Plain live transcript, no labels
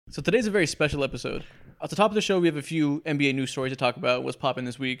So today's a very special episode. At the top of the show, we have a few NBA news stories to talk about, what's popping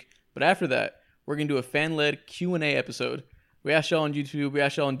this week. But after that, we're going to do a fan-led Q&A episode. We asked y'all on YouTube, we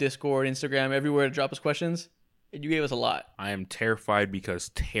asked y'all on Discord, Instagram, everywhere to drop us questions. And you gave us a lot. I am terrified because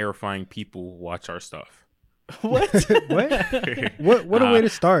terrifying people watch our stuff. What? What a way to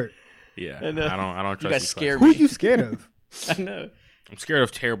start. Yeah, I don't trust you guys. Scare Who me. are you scared of? I know. I'm scared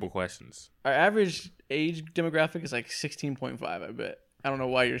of terrible questions. Our average age demographic is like 16.5, I bet. I don't know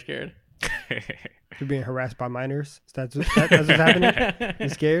why you're scared. You're being harassed by minors? That's what's happening? You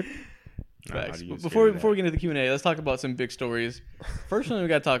scared? Before we get into the Q&A, let's talk about some big stories. First one we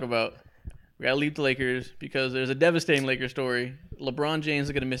got to talk about, we got to leave the Lakers because there's a devastating Lakers story. LeBron James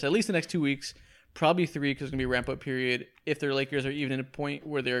is going to miss at least the next 2 weeks, probably 3 because it's going to be a ramp-up period if their Lakers are even at a point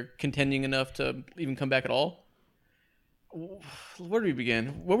where they're contending enough to even come back at all. Where do we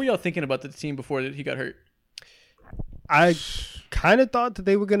begin? What were y'all thinking about the team before he got hurt? I kind of thought that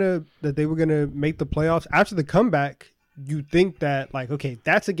they were gonna make the playoffs after the comeback. You think that, like, okay,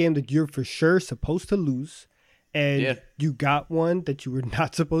 that's a game that you're for sure supposed to lose, and you got one that you were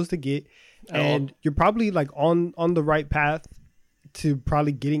not supposed to get, and you're probably like on the right path to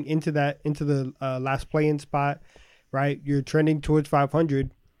probably getting into the last play-in spot, right? You're trending towards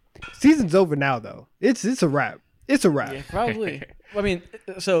 500. Season's over now, though. It's a wrap. It's a wrap. Yeah, probably. I mean,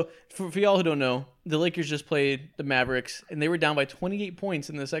 so for y'all who don't know, the Lakers just played the Mavericks, and they were down by 28 points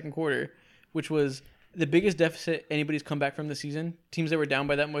in the second quarter, which was the biggest deficit anybody's come back from this season. Teams that were down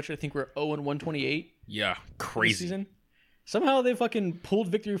by that much, I think, were 0-128. Yeah, crazy. This season. Somehow they fucking pulled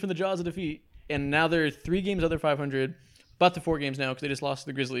victory from the jaws of defeat, and now they're 3 games under 500, about to 4 games now because they just lost to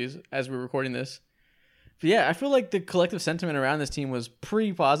the Grizzlies as we're recording this. But yeah, I feel like the collective sentiment around this team was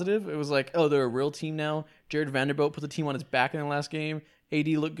pretty positive. It was like, oh, they're a real team now. Jared Vanderbilt put the team on his back in the last game. AD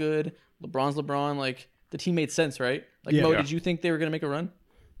looked good. LeBron's LeBron. Like, the team made sense, right? Like, Mo, did you think they were going to make a run?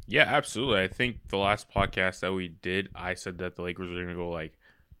 Yeah, absolutely. I think the last podcast that we did, I said that the Lakers were going to go like,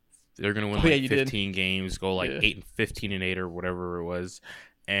 they're going to win 15 games, go like 8-15-8 or whatever it was.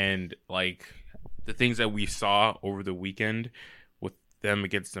 And like the things that we saw over the weekend with them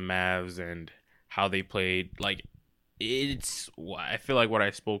against the Mavs and how they played, like, I feel like what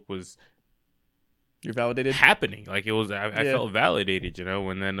I spoke was you're validated happening. Like, it was, I felt validated, you know.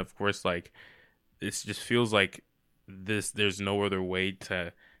 And then of course, like, this just feels like there's no other way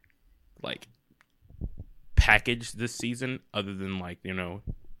to like package this season other than, like, you know,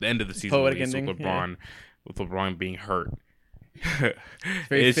 the end of the season with LeBron being hurt.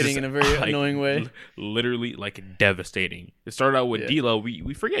 Very fitting in a very annoying way. Literally, like, devastating. It started out with D'Lo.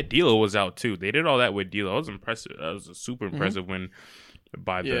 We forget D'Lo was out too. They did all that with D'Lo. That was impressive. That was a super impressive win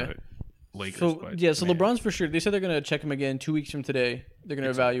by the Lakers. So LeBron's for sure. They said they're going to check him again 2 weeks from today. They're going to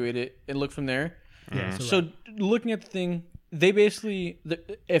evaluate it and look from there. Yeah. So looking at the thing, they basically,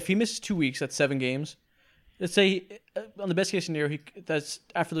 if he misses 2 weeks, that's 7 games. Let's say on the best case scenario, that's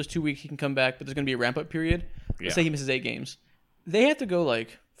after those 2 weeks he can come back, but there's going to be a ramp up period. Let's say he misses 8 games. They have to go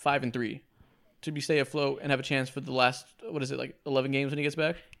like 5-3 to stay afloat and have a chance for the last, 11 games when he gets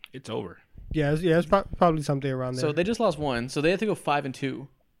back. It's over. Yeah, it's probably something around there. So they just lost 1, so they have to go 5-2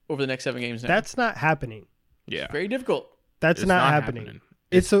 over the next 7 games now. That's not happening. Yeah, it's very difficult. It's not happening.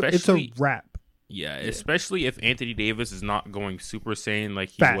 It's a wrap. Yeah, especially if Anthony Davis is not going Super Saiyan like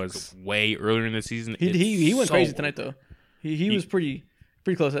he was way earlier in the season. He went crazy tonight though. He was pretty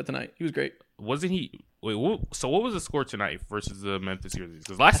close that tonight. He was great. Wasn't he? Wait, so what was the score tonight versus the Memphis Grizzlies?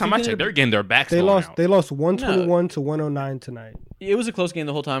 Because last time I checked, they're getting their backs blown out. They lost 121 to 109 tonight. It was a close game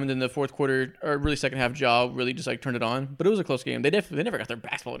the whole time, and then the fourth quarter, or really second half, Ja really just like turned it on. But it was a close game. They never got their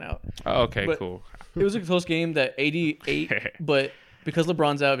backs blown out. Oh, okay, cool. It was a close game that 88, but because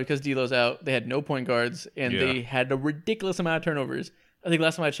LeBron's out, because D'Lo's out, they had no point guards, and they had a ridiculous amount of turnovers. I think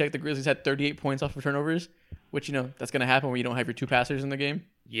last time I checked, the Grizzlies had 38 points off of turnovers, which, you know, that's going to happen when you don't have your 2 passers in the game.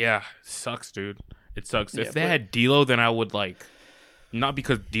 Yeah, sucks, dude. It sucks. If they had D'Lo, then I would, like, not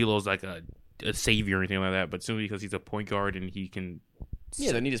because D'Lo's like a savior or anything like that, but simply because he's a point guard and he can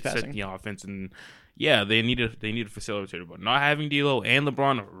they need his passing. Set the offense, and they need a facilitator. But not having D'Lo and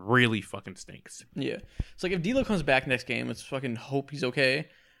LeBron really fucking stinks. Yeah, it's like if D'Lo comes back next game, let's fucking hope he's okay.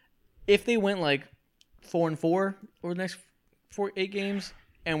 If they went like 4-4 over the next 8 games,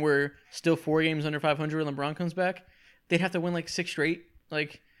 and we're still 4 games under 500 when LeBron comes back, they'd have to win like 6 straight.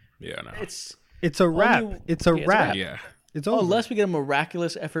 Like, it's a wrap. It's a wrap. Yeah. It's over. Unless we get a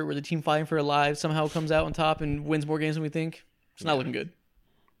miraculous effort where the team fighting for their lives somehow comes out on top and wins more games than we think, it's not looking good.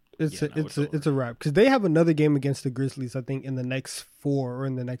 It's a wrap because they have another game against the Grizzlies, I think, in the next 4 or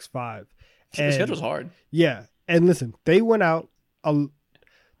in the next 5. The schedule's hard. Yeah, and listen, they went out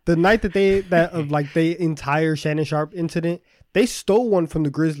the night the entire Shannon Sharp incident. They stole one from the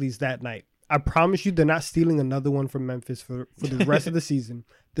Grizzlies that night. I promise you, they're not stealing another one from Memphis for the rest of the season.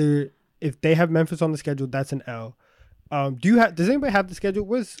 If they have Memphis on the schedule, that's an L. Does anybody have the schedule?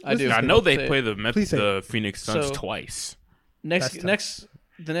 I do. I know they play the Phoenix Suns twice.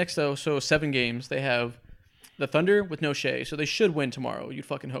 So 7 games. They have the Thunder with no Shea, so they should win tomorrow. You'd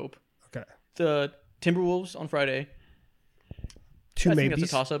fucking hope. Okay. The Timberwolves on Friday. I think that's a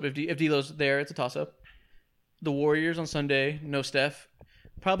toss-up. If D'Lo's there, it's a toss-up. The Warriors on Sunday, no Steph.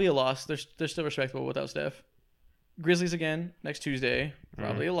 Probably a loss. They're still respectable without Steph. Grizzlies again next Tuesday.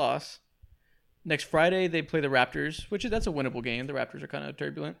 Probably a loss. Next Friday, they play the Raptors, that's a winnable game. The Raptors are kind of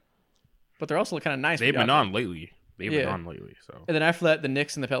turbulent. But they're also kind of nice. They've been on lately. So. And then after that, the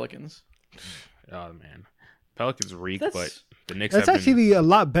Knicks and the Pelicans. Oh, man. Pelicans reek, but the Knicks That's actually a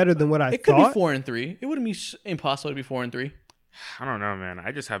lot better than what I thought. It could be 4-3. It wouldn't be impossible to be 4-3. I don't know, man.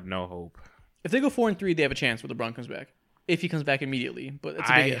 I just have no hope. If they go 4-3, they have a chance when LeBron comes back. If he comes back immediately, but it's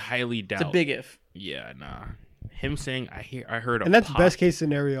a big if. I highly doubt. It's a big if. Yeah, nah. Him saying I heard a and that's pop. Best case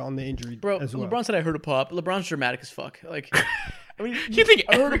scenario on the injury. Bro, as well. LeBron said I heard a pop. LeBron's dramatic as fuck. Like, I mean, you think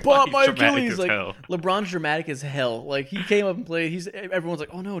I heard a pop my Achilles? Like, hell. LeBron's dramatic as hell. Like, he came up and played. Everyone's like,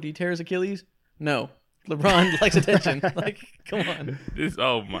 oh no, did he tear his Achilles? No. LeBron likes attention. Like, come on.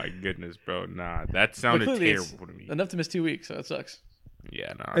 Oh my goodness, bro. Nah, that sounded terrible to me. Enough to miss 2 weeks, so it sucks.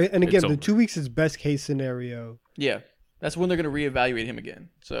 Yeah, nah. And again, the 2 weeks is best case scenario. Yeah. That's when they're going to reevaluate him again.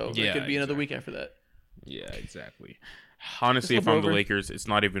 So it could be another week after that. Yeah, exactly. Honestly, if I'm the Lakers, it's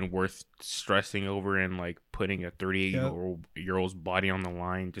not even worth stressing over and like putting a 38-year-old's body on the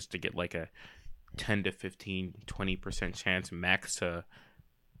line just to get like a 10 to 15, 20% chance max to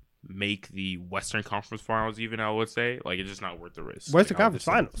make the Western Conference Finals. Even I would say, like, it's just not worth the risk. Western Conference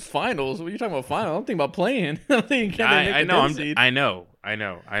Finals. Finals? What are you talking about? Finals? I'm thinking about playing. I'm thinking I know.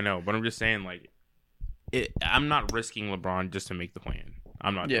 But I'm just saying, like, I'm not risking LeBron just to make the play-in.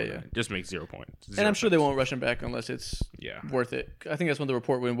 I'm not doing that. Just make 0 points. And I'm sure they won't rush him back unless it's worth it. I think that's when the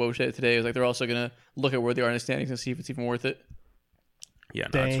report when Woj said today is like they're also gonna look at where they are in the standings and see if it's even worth it. Yeah,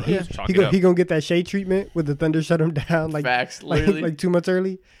 no, dang. That's right. He gonna get that shade treatment with the Thunder shut him down like facts, like 2 months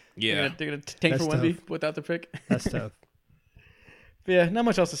early. Yeah, they're gonna tank for Wemby without the pick. That's tough. But yeah, not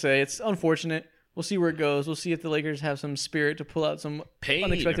much else to say. It's unfortunate. We'll see where it goes. We'll see if the Lakers have some spirit to pull out some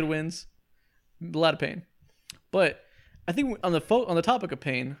unexpected wins. A lot of pain, but I think on the topic of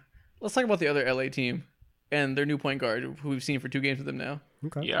pain, let's talk about the other LA team and their new point guard, who we've seen for 2 games with them now.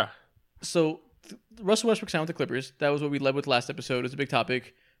 Okay. Yeah. So Russell Westbrook signed with the Clippers. That was what we led with last episode. It's a big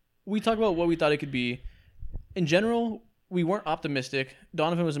topic. We talked about what we thought it could be. In general, we weren't optimistic.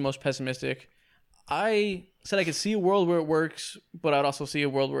 Donovan was the most pessimistic. I said I could see a world where it works, but I'd also see a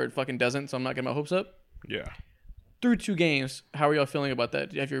world where it fucking doesn't, so I'm not getting my hopes up. Yeah. Through 2 games, how are y'all feeling about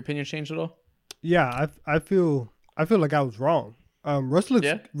that? Have your opinion changed at all? Yeah, I feel like I was wrong. Russell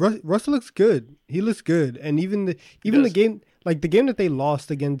looks good. He looks good, and even the game, like the game that they lost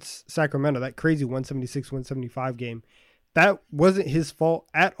against Sacramento, that crazy 176-175 game, that wasn't his fault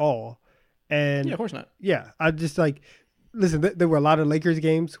at all. And yeah, of course not. Yeah, I just like listen. There were a lot of Lakers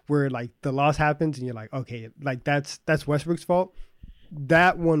games where like the loss happens, and you're like, okay, like that's Westbrook's fault.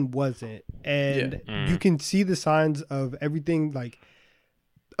 That one wasn't, and you can see the signs of everything like.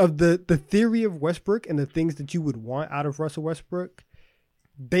 Of the theory of Westbrook and the things that you would want out of Russell Westbrook,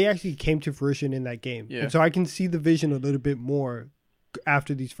 they actually came to fruition in that game. Yeah. And so I can see the vision a little bit more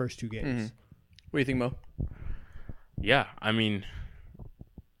after these first 2 games. Mm-hmm. What do you think, Mo? Yeah, I mean,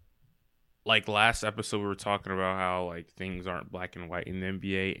 like last episode we were talking about how like things aren't black and white in the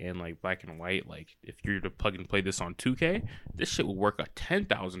NBA, and like black and white, like if you're to plug and play this on 2K, this shit will work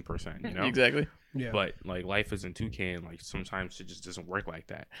 10,000%, you know? Exactly. Yeah. But like life isn't 2K, and like sometimes it just doesn't work like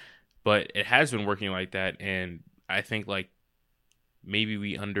that. But it has been working like that, and I think like maybe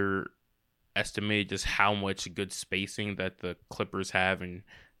we underestimated just how much good spacing that the Clippers have, and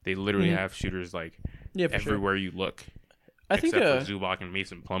they literally have shooters like everywhere you look. Except for Zubac and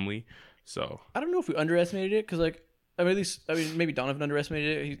Mason Plumlee. So I don't know if we underestimated it, because like maybe Donovan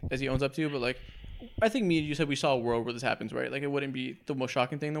underestimated it as he owns up to, but like I think me and you said we saw a world where this happens, right? Like it wouldn't be the most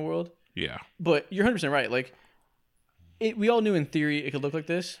shocking thing in the world. Yeah. But you're 100% right. Like we all knew in theory it could look like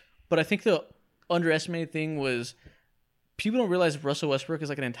this, but I think the underestimated thing was people don't realize Russell Westbrook is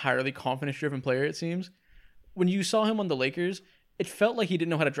like an entirely confidence-driven player, it seems. When you saw him on the Lakers, it felt like he didn't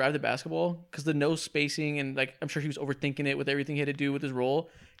know how to drive the basketball because the no spacing, and like I'm sure he was overthinking it with everything he had to do with his role.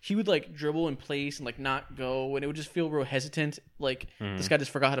 He would like dribble in place and like not go, and it would just feel real hesitant. Like this guy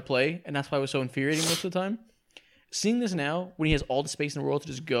just forgot how to play, and that's why it was so infuriating most of the time. Seeing this now, when he has all the space in the world to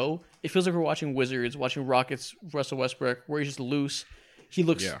just go, it feels like we're watching Wizards, watching Rockets, Russell Westbrook, where he's just loose. He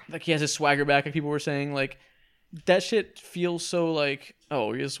looks like he has his swagger back, like people were saying. Like that shit feels so like,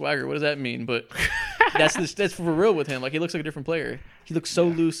 oh, he's a swagger. What does that mean? But that's for real with him. Like, he looks like a different player. He looks so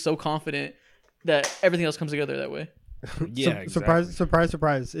loose, so confident that everything else comes together that way. Yeah, exactly.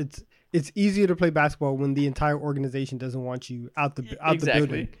 Surprise. It's easier to play basketball when the entire organization doesn't want you out the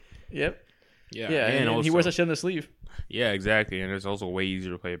building. Yep. Yeah, and also, he wears that shit on his sleeve. Yeah, exactly. And it's also way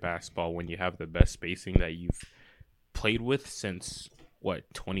easier to play basketball when you have the best spacing that you've played with since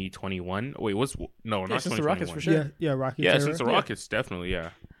 2021. Wait, not since the Rockets for sure. Yeah, Rockets. Yeah, since the Rockets, definitely. Yeah.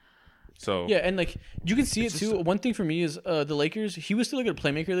 So yeah, and like you can see it too. One thing for me is the Lakers. He was still a good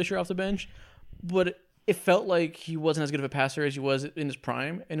playmaker this year off the bench, but it felt like he wasn't as good of a passer as he was in his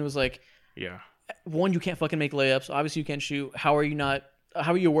prime. And it was like, yeah, one, you can't fucking make layups. Obviously, you can't shoot. How are you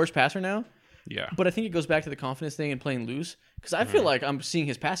a worse passer now? Yeah. But I think it goes back to the confidence thing and playing loose. Because I feel like I'm seeing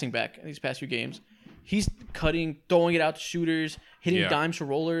his passing back in these past few games. He's cutting, throwing it out to shooters, hitting dimes to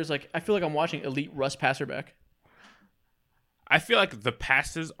rollers. Like, I feel like I'm watching elite Russ passer back. I feel like the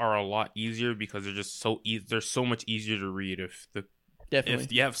passes are a lot easier because they're just so they're so much easier to read. Definitely.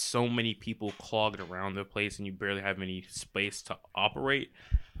 If you have so many people clogged around the place and you barely have any space to operate,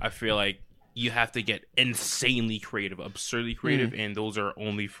 I feel like you have to get insanely creative, absurdly creative, and those are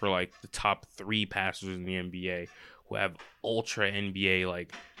only for like the top 3 passers in the NBA who have ultra NBA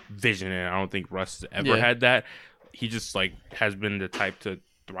like vision, and I don't think Russ has ever had that. He just like has been the type to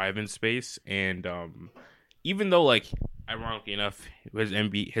thrive in space, and even though like ironically enough his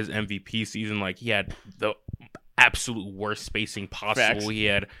MVP season, like he had the absolute worst spacing possible. Facts. He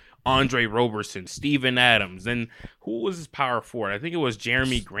had Andre Roberson, Steven Adams, and who was his power forward? I think it was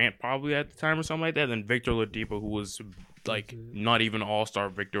Jeremy Grant probably at the time or something like that. Then Victor Oladipo, who was like not even all-star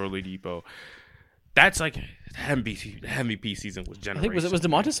Victor Oladipo. That's like the MVP season was generational. I think was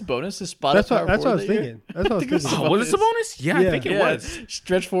Domantas Sabonis his spot? That's what I was thinking. Was it Sabonis? Yeah, I think it was.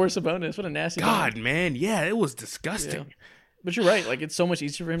 Stretch 4 Sabonis. What a nasty God, man. Yeah, it was disgusting. Yeah. But you're right. Like, it's so much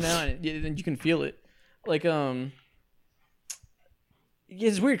easier for him now, and you can feel it. Like,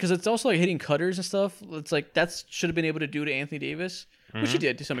 it's weird because it's also like hitting cutters and stuff. It's like that should have been able to do to Anthony Davis, which he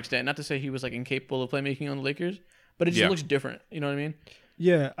did to some extent. Not to say he was like incapable of playmaking on the Lakers, but it just looks different. You know what I mean?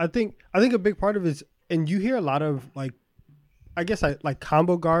 Yeah, I think a big part of it is, and you hear a lot of like, I guess like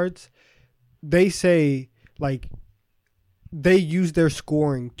combo guards, they say like they use their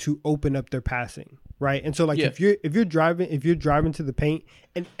scoring to open up their passing. Right. And so like if you're driving to the paint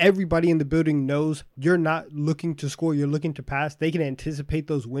and everybody in the building knows you're not looking to score, you're looking to pass, they can anticipate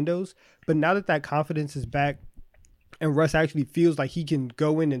those windows. But now that confidence is back and Russ actually feels like he can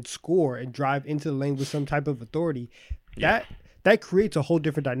go in and score and drive into the lane with some type of authority, that creates a whole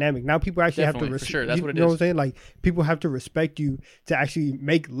different dynamic. Now people actually have to respect. Sure. That's what it is. You know what I'm saying? Like people have to respect you to actually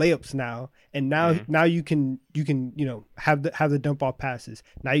make layups now. And now you can have the dump off passes.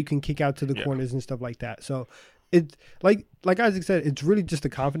 Now you can kick out to the corners and stuff like that. So it's like Isaac said, it's really just the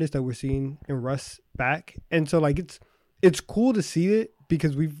confidence that we're seeing in Russ back. And so like it's cool to see it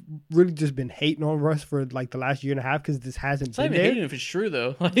because we've really just been hating on Russ for like the last year and a half because this hasn't been there. Hating if it's true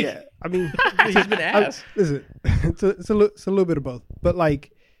though. Like, yeah, I mean, he's been ass. Listen, it's a little bit of both, but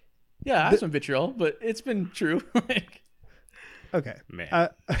like, yeah, I have some vitriol, but it's been true. Like, okay, man,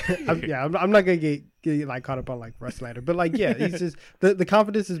 I'm not gonna get like caught up on like Russ slander, but like, yeah, he's just the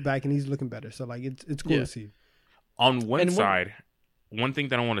confidence is back and he's looking better. So like, it's cool to see. On one side. One thing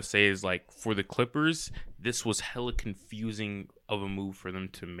that I want to say is, like, for the Clippers, this was hella confusing of a move for them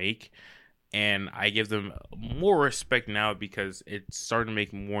to make. And I give them more respect now because it's starting to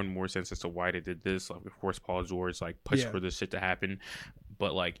make more and more sense as to why they did this. Like, of course, Paul George, like, pushed for this shit to happen.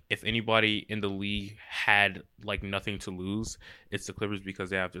 But, like, if anybody in the league had, like, nothing to lose, it's the Clippers because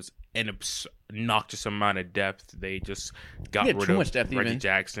they have just an obnoxious amount of depth. They just got rid of Reggie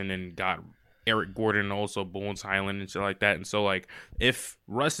Jackson and got Eric Gordon, also Bones Highland and shit like that. And so, like, if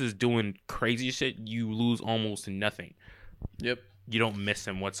Russ is doing crazy shit, you lose almost nothing. Yep. You don't miss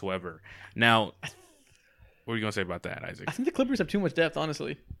him whatsoever. Now, what are you going to say about that, Isaac? I think the Clippers have too much depth,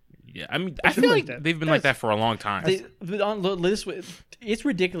 honestly. Yeah, I mean, I feel like they've been like that for a long time. It's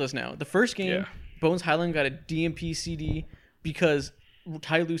ridiculous now. The first game, Bones Highland got a DMP CD because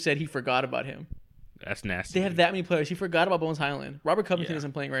Ty Lue said he forgot about him. That's nasty. They have that many players. He forgot about Bones Highland. Robert Covington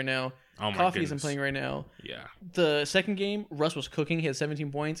isn't playing right now. Coffee isn't playing right now. Yeah. The second game, Russ was cooking. He had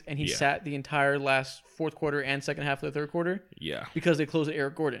 17 points, and he sat the entire last fourth quarter and second half of the third quarter. Yeah. Because they closed at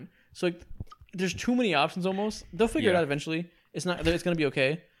Eric Gordon. So like, there's too many options almost. They'll figure it out eventually. It's going to be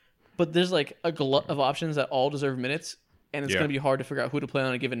okay. But there's like a glut of options that all deserve minutes, and it's going to be hard to figure out who to play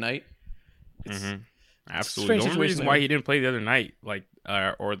on a given night. Absolutely. The only reason why he didn't play the other night, like,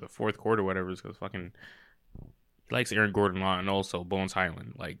 or the fourth quarter, whatever, is because fucking likes Aaron Gordon a lot, and also Bones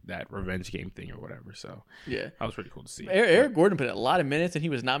Highland, like that revenge game thing or whatever. So yeah, that was pretty cool to see. Eric Gordon put a lot of minutes, and he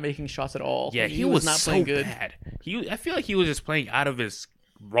was not making shots at all. Yeah, he was not so playing good. Bad. I feel like he was just playing out of his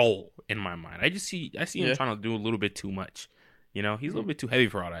role in my mind. I see him trying to do a little bit too much. You know, he's a little bit too heavy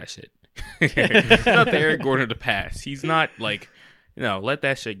for all that shit. He's not the Eric Gordon of the past. He's not like, let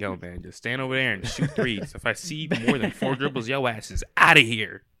that shit go, man. Just stand over there and shoot threes. If I see more than 4 dribbles, yo ass is out of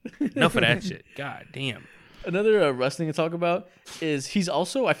here. Enough of that shit. God damn. Another wrestling to talk about is he's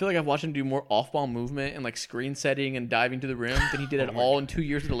also, I feel like I've watched him do more off-ball movement and like screen setting and diving to the rim than he did at all in 2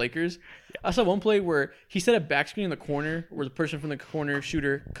 years with the Lakers. I saw one play where he set a back screen in the corner where the person from the corner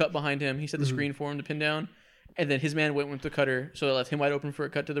shooter cut behind him. He set the screen for him to pin down, and then his man went with the cutter, so it left him wide open for a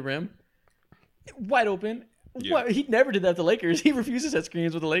cut to the rim. Wide open. Yeah. He never did that with the Lakers. He refuses to set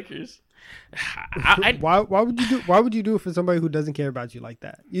screens with the Lakers. Why would you do it for somebody who doesn't care about you like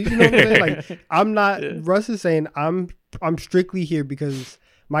that? You know what I'm saying? Like, I'm not. Yeah. Russ is saying I'm strictly here because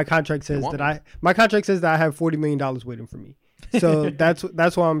my contract says that I have $40 million waiting for me. So that's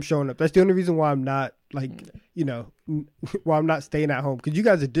why I'm showing up. That's the only reason why I'm not why I'm not staying at home, because you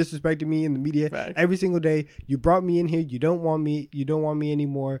guys are disrespecting me in the media every single day. You brought me in here. You don't want me. You don't want me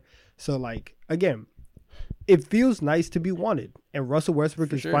anymore. So like, again, it feels nice to be wanted, and Russell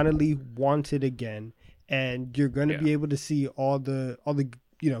Westbrook is finally wanted again, and you're going to be able to see all the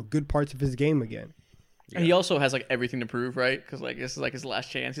good parts of his game again. Yeah. And he also has like everything to prove, right? Because like this is like his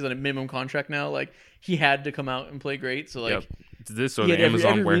last chance. He's on a minimum contract now. Like, he had to come out and play great. So like, it's this or he the had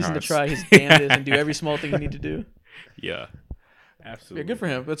Amazon every warehouse. reason to try his damnedest and do every small thing you need to do. Yeah, absolutely. Yeah, good for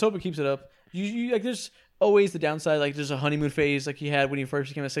him. Let's hope it keeps it up. You like, there's always the downside. Like, there's a honeymoon phase like he had when he first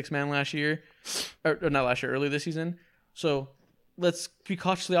became a 6-man last year, or not last year, earlier this season. So let's be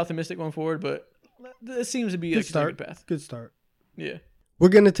cautiously optimistic going forward. But this seems to be a good path. Good start. Yeah. We're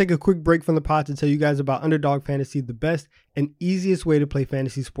going to take a quick break from the pod to tell you guys about Underdog Fantasy, the best and easiest way to play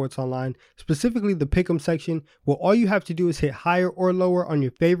fantasy sports online, specifically the Pick'em section, where all you have to do is hit higher or lower on your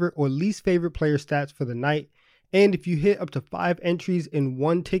favorite or least favorite player stats for the night. And if you hit up to 5 entries in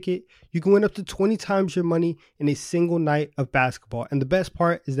one ticket, you can win up to 20 times your money in a single night of basketball. And the best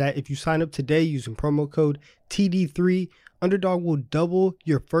part is that if you sign up today using promo code TD3, Underdog will double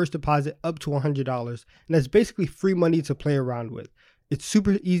your first deposit up to $100. And that's basically free money to play around with. It's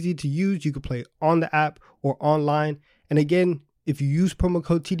super easy to use. You can play on the app or online. And again, if you use promo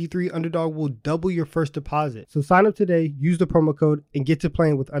code TD3, Underdog will double your first deposit. So sign up today, use the promo code, and get to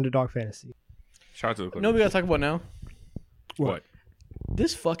playing with Underdog Fantasy. Shout out to the Clippers. No, we got to talk about now. What?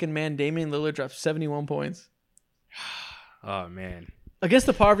 This fucking man, Damian Lillard, dropped 71 points. Oh, man. Against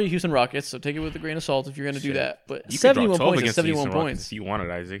the poverty Houston Rockets, so take it with a grain of salt if you're going to do that. But you 71 points is 71 points. If you wanted,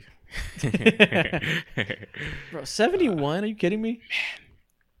 Isaac. Bro, 71? Are you kidding me?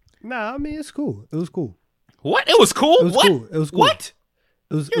 Nah, I mean, it's cool. It was cool. What? It was cool? It was cool. It was cool. What?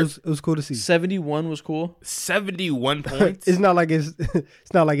 It was cool to see. 71 was cool. 71 points. It's not like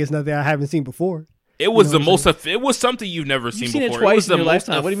it's nothing I haven't seen before. It was it was something you've never seen before. You've seen it twice in your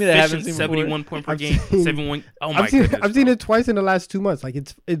lifetime. What do you mean I haven't seen 71 point per game? 71. Oh my goodness. I've seen it twice in the last 2 months. Like,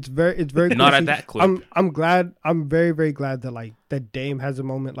 it's very cool. Not at that clip. I'm glad. I'm very, very glad that that Dame has a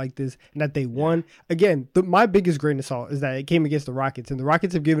moment like this and that they won. Again, my biggest grain of salt is that it came against the Rockets, and the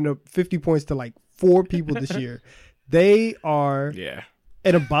Rockets have given up 50 points to 4 people this year. They are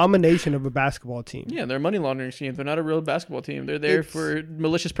an abomination of a basketball team. Yeah, they're a money laundering scheme. They're not a real basketball team. They're there for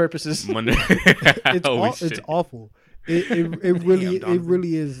malicious purposes. It's awful. It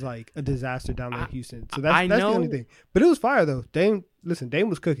really is like a disaster down there in Houston. So that's the only thing. But it was fire though. Dame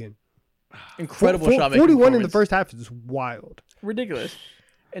was cooking. Incredible shot making. 41 in the first half is wild. Ridiculous.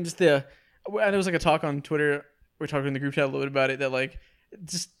 And just there was a talk on Twitter. We're talking in the group chat a little bit about it, that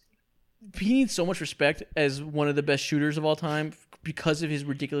he needs so much respect as one of the best shooters of all time because of his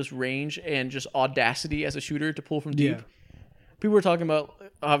ridiculous range and just audacity as a shooter to pull from deep. Yeah. People were talking about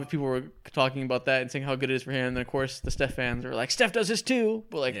that and saying how good it is for him. And then, of course, the Steph fans are like, Steph does this too.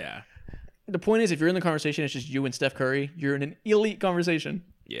 But the point is, if you're in the conversation, it's just you and Steph Curry. You're in an elite conversation.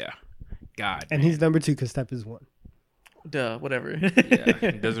 Yeah. God. And he's number 2 because Steph is 1. Duh, whatever.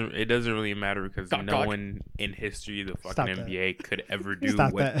 It doesn't really matter because no one in history, the fucking NBA, could ever do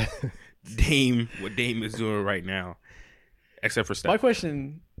what Dame is doing right now, except for Steph. My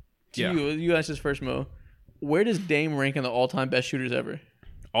question to you answer this first, Mo. Where does Dame rank in the all-time best shooters ever?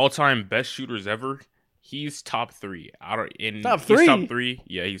 All-time best shooters ever? He's top 3. Top 3? He's top 3.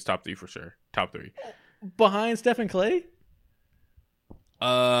 Yeah, he's top 3 for sure. Top 3. Behind Steph and Clay?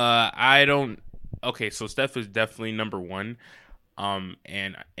 I don't. Okay, so Steph is definitely number 1.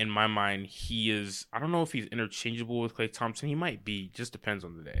 And in my mind, he is. I don't know if he's interchangeable with Klay Thompson. He might be. Just depends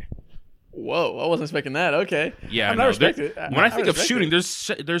on the day. Whoa, I wasn't expecting that. Okay. Yeah, I respect it. When I think of shooting,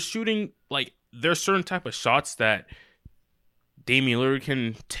 there's shooting, like, there's certain type of shots that Damian Lillard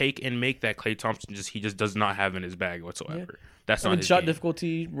can take and make that Klay Thompson he just does not have in his bag whatsoever. Yeah. That's not his shot game.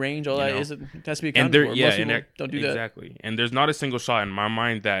 Difficulty, range, all that has to be accounted and there, for. Yeah, Most and people don't do that. Exactly. And there's not a single shot in my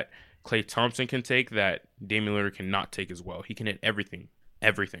mind that Klay Thompson can take that Damian Lillard cannot take as well. He can hit everything.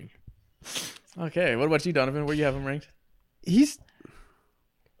 Okay, what about you, Donovan? Where do you have him ranked? He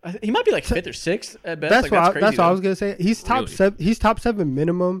might be like 5th or 6th at best. That's what I was gonna say. He's top 7. He's top 7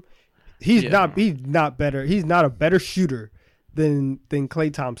 minimum. He's not better. He's not a better shooter than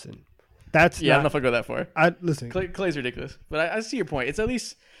Klay Thompson. I don't know if I go that far. Listen. Clay's ridiculous, but I see your point. It's at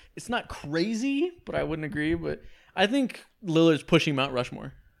least it's not crazy, but I wouldn't agree. But I think Lillard's pushing Mount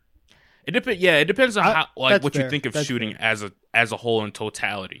Rushmore. It depends. Yeah, it depends on how, like, what you think of that's shooting as a whole in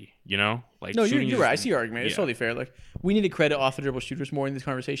totality. You know, like, no, you're right. I see your argument. It's totally fair. Like, we need to credit off the dribble shooters more in these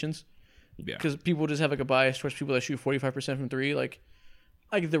conversations. Yeah, because people just have like a bias towards people that shoot 45% from three, like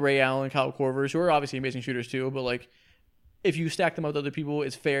the Ray Allen, Kyle Korvers, who are obviously amazing shooters too. But like, if you stack them up with other people,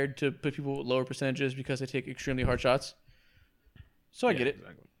 it's fair to put people with lower percentages because they take extremely hard shots. So I get it.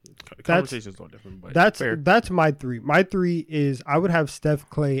 Exactly. Conversation's a little different, but that's my 3. My 3 is I would have Steph,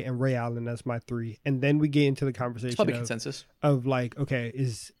 Klay, and Ray Allen as my 3, and then we get into the conversation. It's probably consensus of like, okay,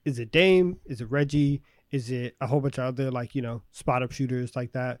 is it Dame? Is it Reggie? Is it a whole bunch of other, like, spot up shooters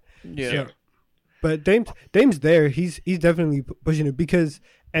like that? Yeah. So, but Dame's there. He's definitely pushing it because,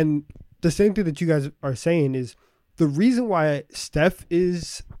 and the same thing that you guys are saying is the reason why Steph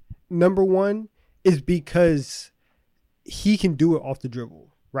is number 1 is because he can do it off the dribble.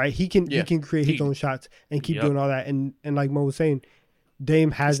 Right, he can create his own shots and keep doing all that, and like Mo was saying,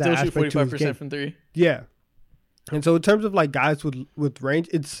 Dame has that aspect to his game. 45% from 3. Yeah, and so in terms of like guys with range,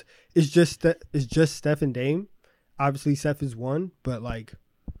 it's just Steph and Dame. Obviously, Steph is 1, but like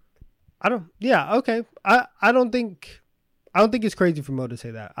I don't think it's crazy for Mo to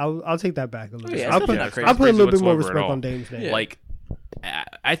say that. I'll take that back a little bit. I'll put a little bit more respect on Dame's name. Yeah. Like,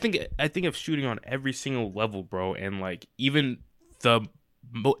 I think of shooting on every single level, bro, and like even the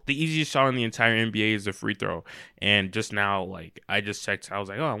easiest shot in the entire NBA is a free throw. And just now, like, I just checked. I was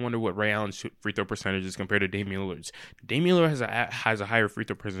like, oh, I wonder what Ray Allen's free throw percentage is compared to Damian Lillard's. Damian Lillard has a higher free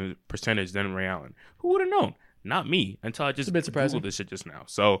throw percentage than Ray Allen. Who would have known? Not me, until I just Googled this shit just now.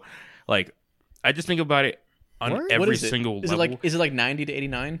 So, like, I just think about it on every single level. Is it like 90 to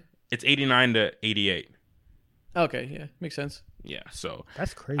 89? It's 89 to 88. Okay, yeah, makes sense. Yeah, so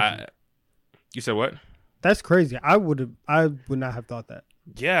that's crazy. You said what? That's crazy. I would not have thought that.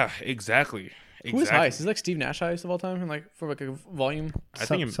 Yeah, exactly. Who is highest? Is it like Steve Nash highest of all time, and like for like a volume? I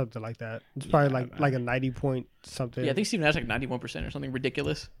think something like that. It's probably like a 90 point something. Yeah, I think Steve Nash like 91% or something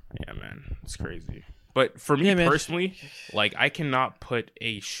ridiculous. Yeah, man, it's crazy. But for me personally, like, I cannot put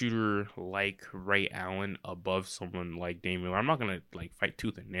a shooter like Ray Allen above someone like Damian Lillard. I'm not gonna like fight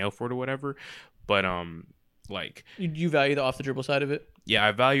tooth and nail for it or whatever, but like, you value the off the dribble side of it. Yeah,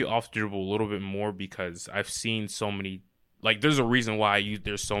 I value off the dribble a little bit more because I've seen so many. Like, there's a reason why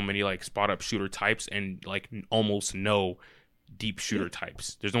there's so many like spot up shooter types and like almost no deep shooter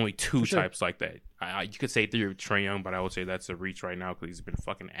types. There's only 2 types like that. You could say 3 of Trae Young, but I would say that's a reach right now because he's been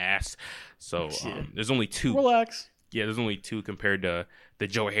fucking ass. So there's only 2. Relax. Yeah, there's only 2 compared to the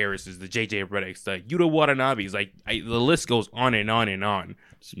Joe Harrises, the JJ Redicks, the Yuta Watanabes. Like, the list goes on and on and on.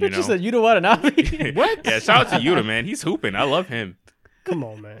 Bitch just said Yuta Watanabe. What? Yeah, shout out to Yuta, man. He's hooping. I love him. Come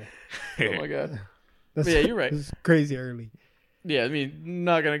on, man. Oh my god. Yeah, you're right. It's crazy early. Yeah, I mean,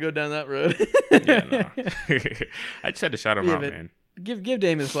 not gonna go down that road. Yeah, no. I just had to shout him out, man. Give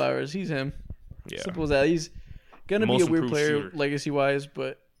Dame his flowers. He's him. Yeah. Simple as that. He's gonna be a weird player legacy wise,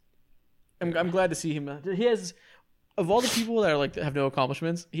 but I'm glad to see him. He has, of all the people that are like have no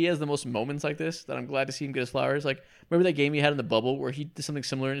accomplishments, he has the most moments like this that I'm glad to see him get his flowers. Like, remember that game he had in the bubble where he did something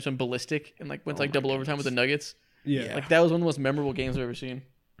similar and some ballistic and like went to like double overtime with the Nuggets. Yeah, like that was one of the most memorable games I've ever seen.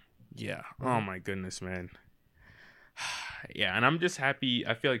 Yeah. Oh my goodness, man. Yeah, and I'm just happy.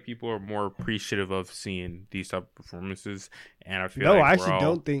 I feel like people are more appreciative of seeing these type of performances, and I feel like I actually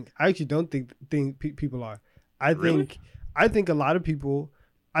don't think people are. I think a lot of people.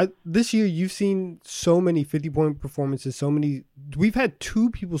 This year you've seen so many 50-point performances. We've had 2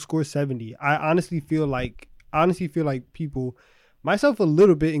 people score 70. I honestly feel like people, myself a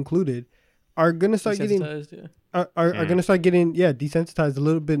little bit included, are gonna start getting are gonna start getting desensitized, a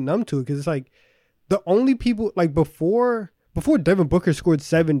little bit numb to it, because it's like the only people like before Devin Booker scored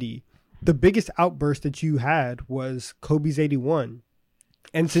 70, the biggest outburst that you had was Kobe's 81,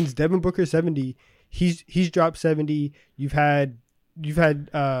 and since Devin Booker 70, he's dropped 70. You've had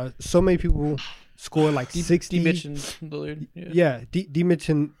so many people score like 60. Mitch and Lillard. Yeah, D Mitch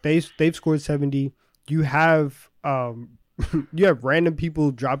and they've scored 70. You have you have random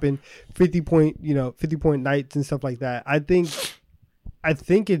people dropping 50 point nights and stuff like that. I think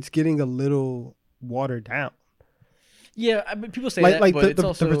it's getting a little watered down. Yeah, I mean, people say like, that, like but the, it's the,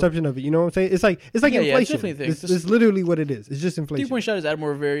 also the perception of it. You know what I'm saying? It's like inflation. Yeah, it's definitely a thing. It's literally what it is. It's just inflation. 3-point shot is add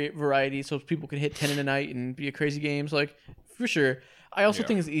more variety, so people can hit 10 in a night and be a crazy games. Like for sure. I also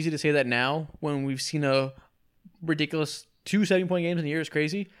think it's easy to say that now when we've seen a ridiculous 2 7-point games in a year is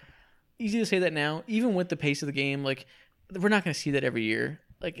crazy. Easy to say that now, even with the pace of the game. Like we're not going to see that every year.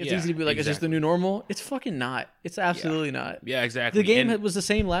 Like it's easy to be like, Is this the new normal? It's fucking not. It's absolutely not. Yeah, exactly. The game was the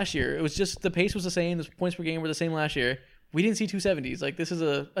same last year. It was just the pace was the same. The points per game were the same last year. We didn't see 270s. Like this is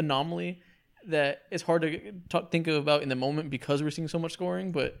a anomaly that it's hard to think about in the moment because we're seeing so much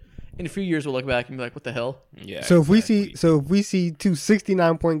scoring. But in a few years, we'll look back and be like, "What the hell?" Yeah. So if we see 2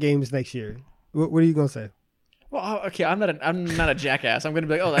 69-point games next year, what are you gonna say? Well, okay, I'm not a jackass. I'm gonna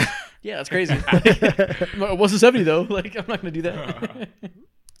be like, "Oh, that's crazy." It wasn't 70 though. Like I'm not gonna do that.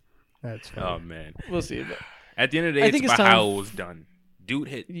 That's funny. Oh man, we'll see. But at the end of the day, it's about how it was done. Dude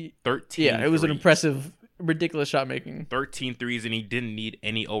hit 13. Yeah, it was an impressive. Ridiculous shot making. 13 threes, and he didn't need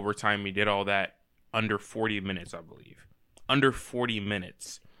any overtime. He did all that under 40 minutes, I believe. Under 40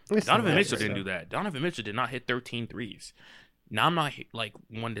 minutes. Donovan Mitchell didn't do that. Donovan Mitchell did not hit 13 threes. Now, I'm not like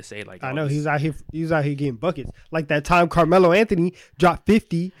one to say like. I know he's out here getting buckets. Like that time Carmelo Anthony dropped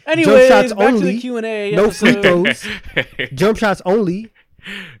 50. Anyways, jump shots back only. To the Q&A no free episode. throws. Jump shots only.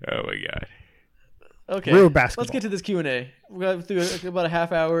 Oh my god. Okay. Real basketball. Let's get to this Q&A. We got through about a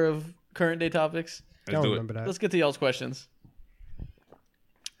half hour of current day topics. Let's do remember that. Let's get to y'all's questions.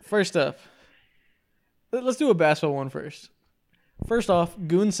 First up, let's do a basketball one first. First off,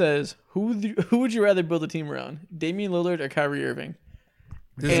 Goon says, who would you rather build a team around, Damian Lillard or Kyrie Irving?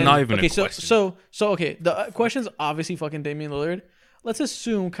 This is not even a question. So okay, the question's obviously fucking Damian Lillard. Let's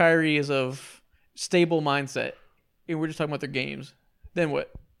assume Kyrie is of stable mindset, and we're just talking about their games. Then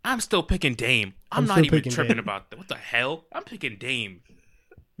what? I'm still picking Dame. I'm not even tripping about that. What the hell? I'm picking Dame.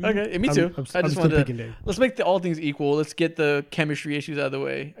 Okay, me too. I just wanted to. Let's make all things equal. Let's get the chemistry issues out of the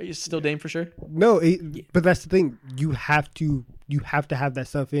way. Are you still Dame for sure? No, but that's the thing. You have to have that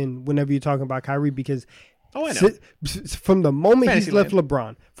stuff in whenever you're talking about Kyrie because I know. From the moment Fantasy he's left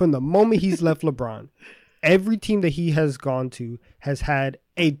LeBron, every team that he has gone to has had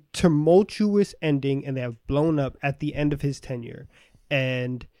a tumultuous ending, and they have blown up at the end of his tenure.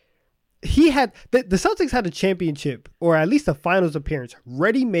 And he had the Celtics had a championship, or at least a finals appearance,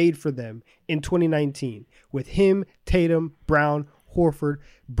 ready made for them in 2019 with him, Tatum, Brown, Horford,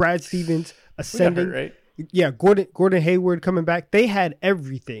 Brad Stevens ascending. We got hurt, right? Yeah, Gordon Hayward coming back. They had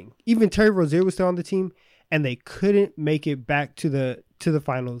everything. Even Terry Rozier was still on the team, and they couldn't make it back to the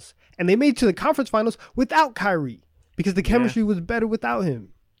finals. And they made it to the conference finals without Kyrie because the chemistry was better without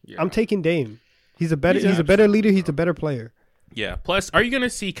him. Yeah. I'm taking Dame. He's a better leader. He's a better player. Yeah. Plus, are you gonna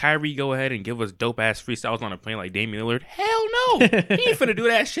see Kyrie go ahead and give us dope ass freestyles on a plane like Damian Lillard? Hell no. He ain't finna do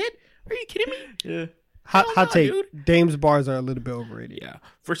that shit. Are you kidding me? Yeah. Hot take. Dude. Dame's bars are a little bit overrated. Yeah.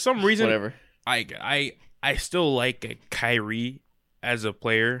 For some reason, whatever. I still like Kyrie as a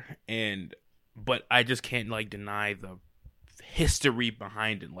player, but I just can't deny the history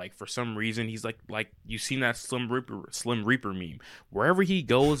behind it. Like for some reason, he's like you've seen that Slim Reaper meme. Wherever he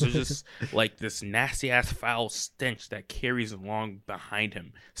goes, there's just like this nasty ass foul stench that carries along behind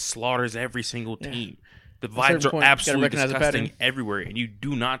him, slaughters every single team. The vibes are absolutely disgusting everywhere, and you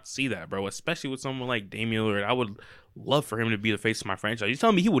do not see that, bro. Especially with someone like Damian Lillard. I would love for him to be the face of my franchise. You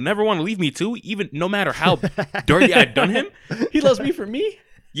telling me he would never want to leave me too, even no matter how dirty I've done him? He loves me for me.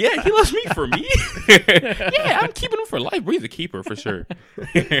 Yeah, he loves me for me. Yeah, I'm keeping him for life. But he's a keeper for sure.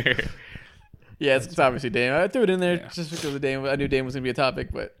 Yeah, it's obviously Dame. I threw it in there just because of Dame. I knew Dame was going to be a topic,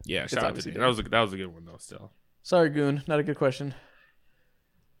 but yeah, shout out to Dame. That was a good one though. Still, sorry, Goon, not a good question.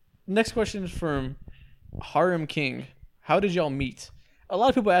 Next question is from Harem King. How did y'all meet? A lot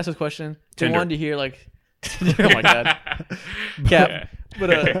of people ask this question. They wanted to hear oh my god, Cap. But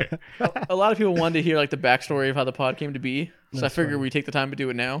a lot of people wanted to hear the backstory of how the pod came to be. So I figured we'd take the time to do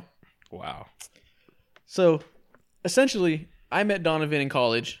it now. Wow. So essentially, I met Donovan in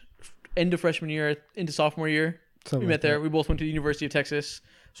college, end of freshman year, into sophomore year. We met there. We both went to the University of Texas.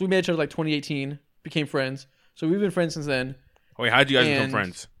 So we met each other 2018, became friends. So we've been friends since then. Wait, how did you guys become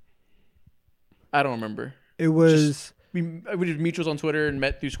friends? I don't remember. It was... we did mutuals on Twitter and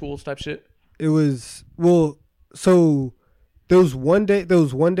met through schools type shit. It was... Well, so there was one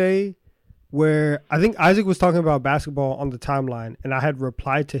day where I think Isaac was talking about basketball on the timeline, and I had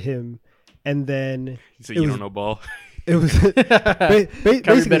replied to him, and then he said, "You don't know ball." it was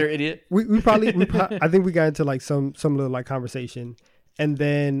basically better idiot. We probably I think we got into like some little like conversation, and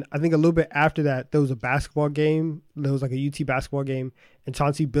then I think a little bit after that there was a basketball game. There was like a UT basketball game, and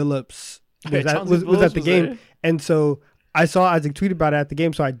Chauncey Billups was at the game, there. And so I saw Isaac tweet about it at the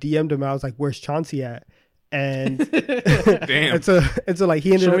game, so I DM'd him. I was like, "Where's Chauncey at?" And damn, and so like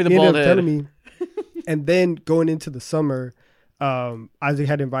he ended up telling me. And then going into the summer, Isaac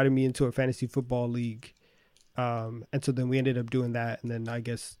had invited me into a fantasy football league. And so then we ended up doing that. And then I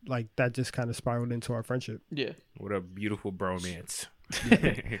guess like that just kind of spiraled into our friendship. Yeah. What a beautiful bromance.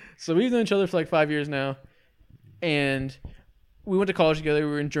 So we've known each other for like 5 years now. And we went to college together.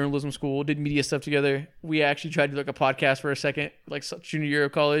 We were in journalism school, did media stuff together. We actually tried to do like a podcast for a second, like junior year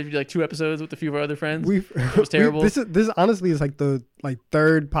of college. We did like 2 episodes with a few of our other friends. It was terrible. This honestly is like the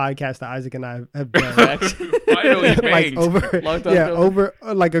third podcast that Isaac and I have done. Like over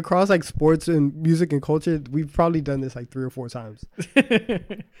like across like sports and music and culture. We've probably done this like 3 or 4 times.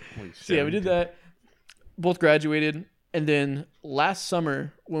 So yeah, we did that. Both graduated, and then last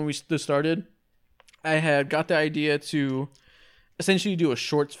summer when we started, I had got the idea to essentially do a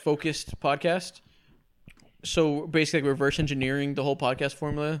shorts focused podcast. So basically like reverse engineering the whole podcast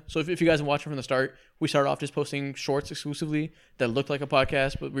formula. So if you guys have watched it from the start, we started off just posting shorts exclusively that looked like a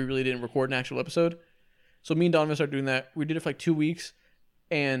podcast, but we really didn't record an actual episode. So me and Donovan started doing that. We did it for like 2 weeks,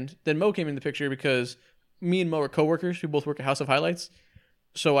 and then Mo came in the picture because me and Mo are coworkers. We both work at House of Highlights.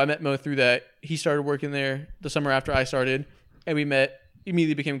 So I met Mo through that. He started working there the summer after I started, and we met,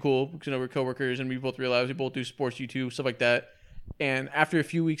 immediately became cool because we're coworkers, and we both realized we both do sports YouTube, stuff like that. And after a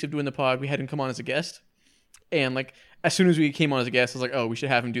few weeks of doing the pod, we had him come on as a guest. And like as soon as we came on as a guest, I was like, oh, we should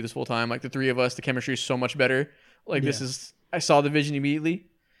have him do this full time. Like the 3 of us, the chemistry is so much better. Like I saw the vision immediately.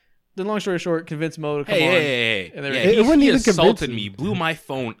 Then long story short, convinced Mo to come on. Hey. And he assaulted me, blew my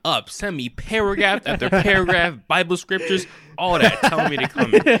phone up, sent me paragraph after paragraph, Bible scriptures, all that, telling me to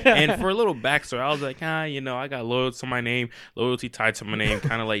come in. And for a little backstory, I was like, I got loyalty tied to my name,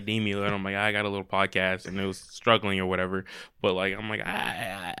 kind of like Damian. I'm like, I got a little podcast, and it was struggling or whatever. But like, I'm like,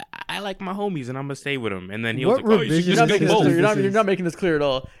 I like my homies, and I'm gonna stay with them. And then he was like, oh, you should just do both. You're not making this clear at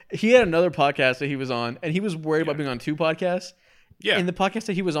all. He had another podcast that he was on, and he was worried about being on 2 podcasts. Yeah. And the podcast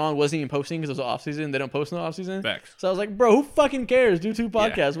that he was on wasn't even posting because it was off season. They don't post in the off season. Facts. So I was like, bro, who fucking cares? Do 2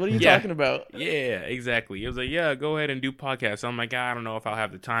 podcasts. What are you talking about? Yeah, exactly. He was like, yeah, go ahead and do podcasts. I'm like, I don't know if I'll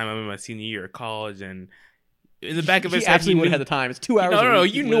have the time. I'm in my senior year of college, and in the back of his head, he would have had the time. It's 2 hours. No.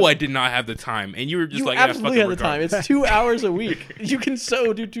 You knew I did not have the time, and you were just like, absolutely had the time. It's 2 hours a week. You can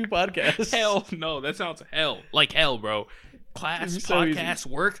do 2 podcasts. Hell no, that sounds like hell, bro. Class, podcast,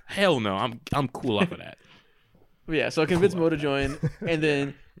 work. Hell no, I'm cool off of that. Yeah, so I convinced Mo to join, and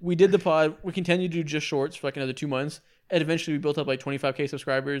then we did the pod. We continued to do just shorts for like another 2 months, and eventually we built up like 25K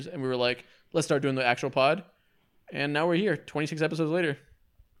subscribers, and we were like, let's start doing the actual pod. And now we're here, 26 episodes later.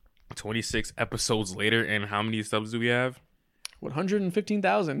 26 episodes later, and how many subs do we have?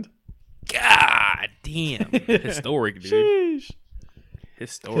 115,000. God damn. Historic, dude. Sheesh.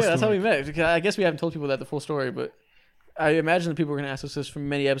 Historic. Yeah, that's how we met. I guess we haven't told people that the full story, but I imagine that people are going to ask us this for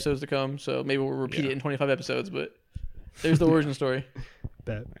many episodes to come, so maybe we'll repeat it in 25 episodes, but there's the origin story.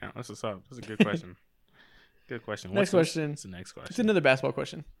 Yeah, that's what's up. That's a good question. Good question. Next question. What's the next question? It's another basketball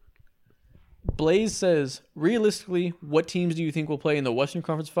question. Blaze says, realistically, what teams do you think will play in the Western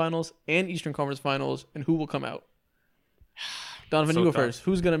Conference Finals and Eastern Conference Finals, and who will come out? Donovan, you go first.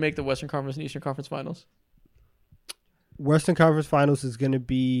 Who's going to make the Western Conference and Eastern Conference Finals? Western Conference Finals is going to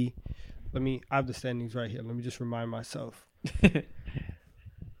be... I have the standings right here. Let me just remind myself.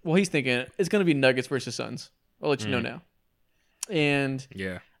 Well, he's thinking it's going to be Nuggets versus Suns. I'll let you know now. And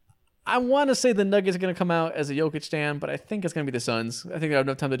I want to say the Nuggets are going to come out as a Jokic stand, but I think it's going to be the Suns. I think they have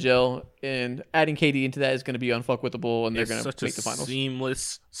enough time to gel, and adding KD into that is going to be unfuckwittable, and they're going to make the finals.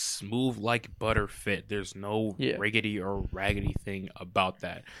 Seamless, smooth like butter fit. There's no riggedy or raggedy thing about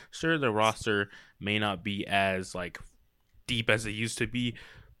that. Sure, the roster may not be as like deep as it used to be,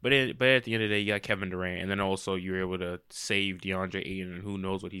 but at the end of the day, you got Kevin Durant, and then also you're able to save DeAndre Ayton, and who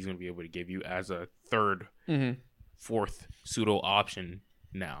knows what he's going to be able to give you as a third, fourth pseudo option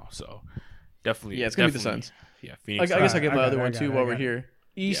now. So definitely, it's going to be the Suns. Yeah, Phoenix. I guess I'll get my other one too while we're here.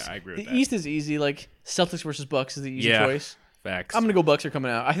 East. Yeah, I agree with the that. East is easy. Like Celtics versus Bucks is the easy choice. Facts. I'm going to go Bucks are coming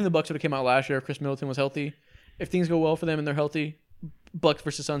out. I think the Bucks would have came out last year if Chris Middleton was healthy. If things go well for them and they're healthy, Bucks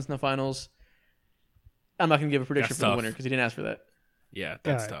versus Suns in the finals. I'm not going to give a prediction for the winner because he didn't ask for that. Yeah,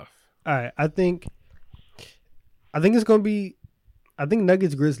 that's tough. All right, I think it's gonna be, I think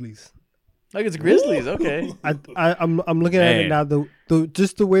Nuggets Grizzlies. Nuggets Grizzlies, okay. I'm looking at it now. The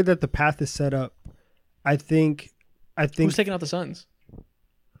just the way that the path is set up, I think who's taking out the Suns?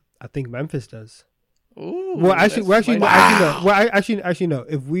 I think Memphis does. Ooh, Well, actually, no.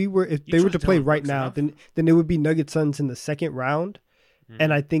 If they were to play right now, then it would be Nuggets Suns in the second round,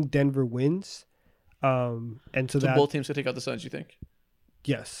 and I think Denver wins. And so that both teams could take out the Suns. You think?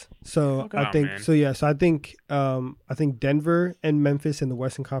 Yes. So Okay. I think so. Yeah. So I think Denver and Memphis in the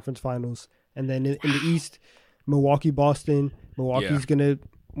Western Conference Finals, and then in the East, Milwaukee, Boston. Milwaukee's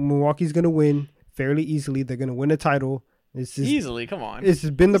gonna win fairly easily. They're gonna win a title. It's just, easily, come on. It's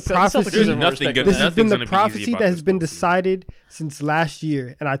been the prophecy. This has been the prophecy that has been team. decided since last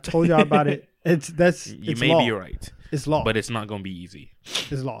year, and I told y'all about it. You may law. be right. It's law, but it's not going to be easy.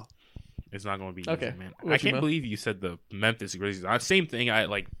 It's law. It's not going to be okay. easy, man. I can't believe you said the Memphis Grizzlies. Same thing. I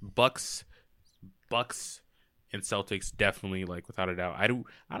like Bucks, and Celtics definitely, like, without a doubt. I don't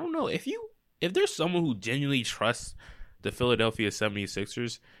know if there's someone who genuinely trusts the Philadelphia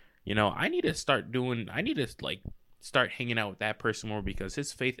 76ers. You know, I need to start hanging out with that person more because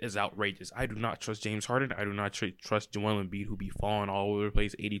his faith is outrageous. I do not trust James Harden. I do not trust Joel Embiid, who be falling all over the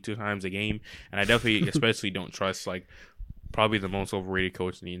place 82 times a game. And I definitely, especially don't trust, like, probably the most overrated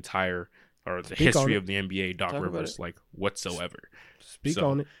coach in the entire, or the history of the NBA, Doc Rivers, like, whatsoever. Speak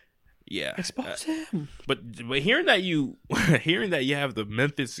on it. Yeah. Expose him. But hearing that you have the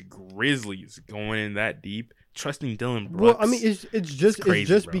Memphis Grizzlies going in that deep, trusting Dylan Brooks. Well, I mean, it's just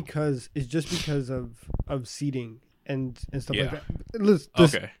crazy, because of seeding and stuff like that.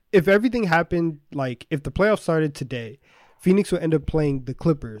 Okay. If everything happened, like if the playoffs started today, Phoenix would end up playing the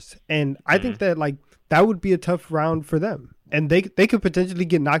Clippers, and I think that like that would be a tough round for them, and they could potentially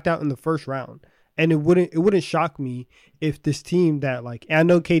get knocked out in the first round. And it wouldn't shock me if this team that, like, I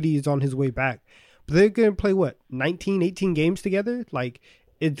know KD is on his way back, but they're going to play, 19, 18 games together? Like,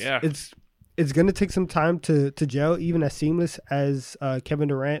 it's going to take some time to gel, even as seamless as Kevin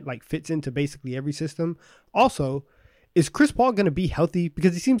Durant, like, fits into basically every system. Also, is Chris Paul going to be healthy?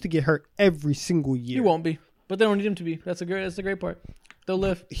 Because he seems to get hurt every single year. He won't be, but they don't need him to be. That's the great part. They'll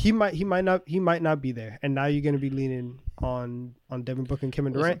live. He might not be there, and now you're going to be leaning on Devin Booker and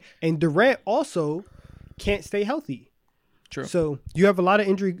Kevin Durant, and Durant also can't stay healthy. True. So you have a lot of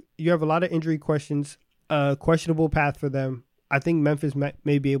injury. You have a lot of injury questions. Questionable path for them. I think Memphis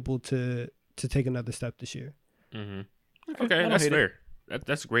may be able to take another step this year. Mm-hmm. Okay, that's fair.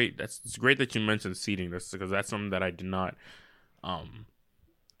 That's great. It's great that you mentioned seeding this because that's something that I did not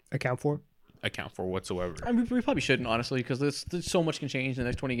account for whatsoever. I mean, we probably shouldn't, honestly, because there's so much can change in the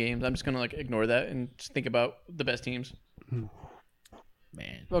next 20 games. I'm just gonna like ignore that and just think about the best teams. Man.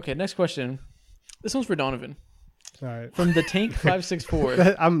 Okay, next question. This one's for Donovan. All right. From the Tank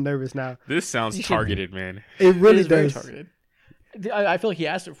 564. I'm nervous now. This sounds targeted, man. It really does. Very targeted. I feel like he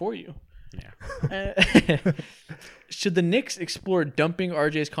asked it for you. Yeah. Should the Knicks explore dumping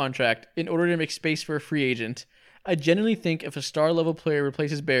RJ's contract in order to make space for a free agent? I genuinely think if a star-level player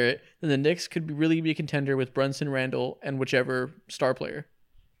replaces Barrett, then the Knicks could really be a contender with Brunson, Randall, and whichever star player.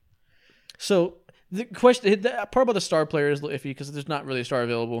 So the question, the part about the star player is iffy because there's not really a star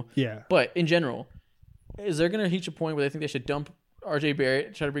available. Yeah. But in general, is there going to reach a point where they think they should dump RJ Barrett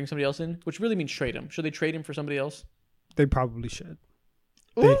and try to bring somebody else in? Which really means trade him. Should they trade him for somebody else? They probably should.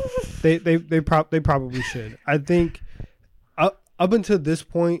 They probably should. I think up until this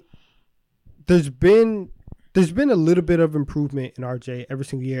point, there's been a little bit of improvement in RJ every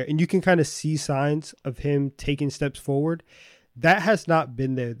single year, and you can kind of see signs of him taking steps forward. That has not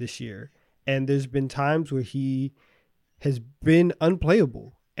been there this year, and there's been times where he has been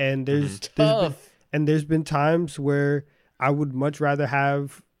unplayable, and there's been times where I would much rather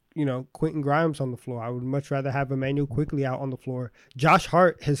have Quentin Grimes on the floor. I would much rather have Emmanuel Quickley out on the floor. Josh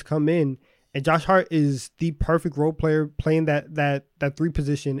Hart has come in, and Josh Hart is the perfect role player playing that 3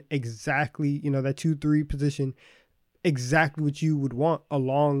 position exactly, that 2-3 position, exactly what you would want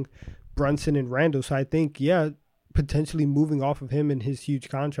along Brunson and Randall. So I think, potentially moving off of him and his huge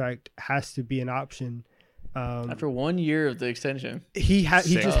contract has to be an option. After 1 year of the extension, he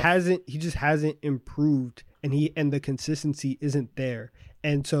just hasn't improved, and the consistency isn't there.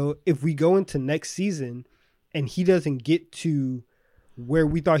 And so if we go into next season and he doesn't get to where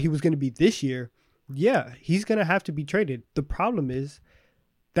we thought he was going to be this year, he's going to have to be traded. The problem is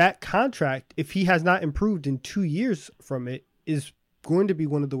that contract, if he has not improved in 2 years from it, is going to be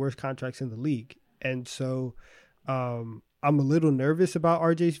one of the worst contracts in the league. And so I'm a little nervous about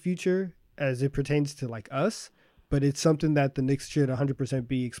RJ's future as it pertains to like us, but it's something that the Knicks should 100%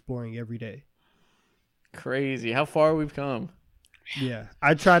 be exploring every day. Crazy how far we've come. Yeah,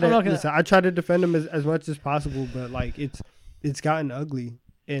 I try to defend him as much as possible, but like it's gotten ugly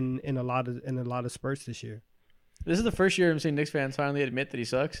in a lot of spurts this year. This is the first year I'm seeing Knicks fans finally admit that he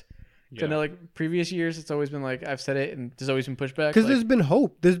sucks, Yeah. I know, like previous years, it's always been like I've said it, and there's always been pushback. Because like, there's been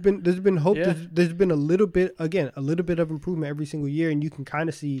hope. There's been hope. Yeah. There's been a little bit of improvement every single year, and you can kind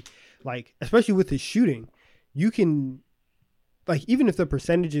of see, like, especially with his shooting, you can, like, even if the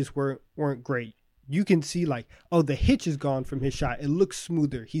percentages weren't great, you can see like, oh, the hitch is gone from his shot. It looks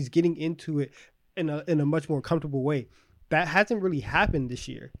smoother. He's getting into it in a much more comfortable way. That hasn't really happened this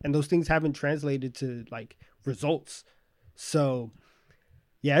year, and those things haven't translated to like results. So,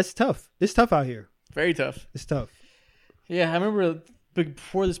 yeah, it's tough. It's tough out here. Very tough. It's tough. Yeah, I remember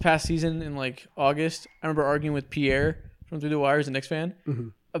before this past season in like August, I remember arguing with Pierre from Through the Wires, a Knicks fan,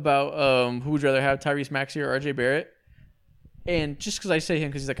 about who would rather have Tyrese Maxey or RJ Barrett. And just because I say him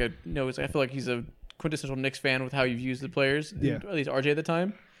because he's like I feel like he's a quintessential Knicks fan with how you've used the players, at least RJ at the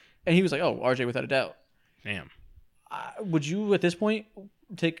time. And he was like, oh, RJ without a doubt. Damn. Would you, at this point,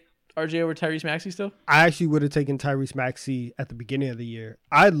 take RJ over Tyrese Maxey still? I actually would have taken Tyrese Maxey at the beginning of the year.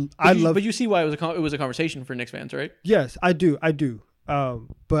 But you see why it was a conversation for Knicks fans, right? Yes, I do.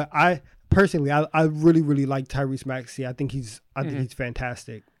 But I personally, I really, really like Tyrese Maxey. I think he's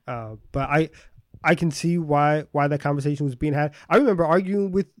fantastic. But I can see why that conversation was being had. I remember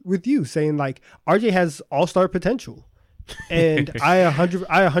arguing with you saying like RJ has all-star potential. And I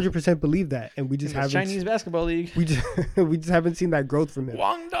 100% believe that, and we just haven't. Chinese basketball league. We just haven't seen that growth from him.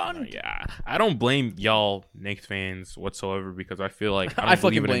 Guangdong. Yeah, I don't blame y'all Knicks fans whatsoever because I feel like I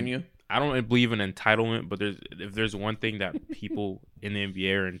fucking blame you. I don't believe in entitlement, but if there's one thing that people in the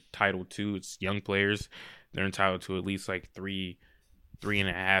NBA are entitled to, it's young players. They're entitled to at least like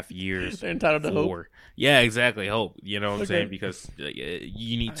 3.5 years. They're entitled to hope. Yeah, exactly. Hope. You know what I'm saying? Because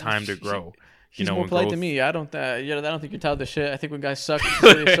you need time to grow. He's more polite than me. I don't think you're entitled to shit. I think when guys suck,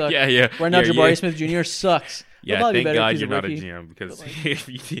 they suck. Yeah. Right now, Jabari Smith Jr. sucks. Yeah, thank God you're not a GM because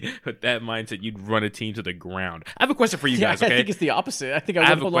with that mindset, you'd run a team to the ground. I have a question for you guys. Okay, I think it's the opposite. I think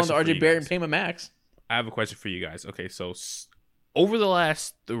I would hold on to RJ Barrett and pay him a max. I have a question for you guys. Okay, so over the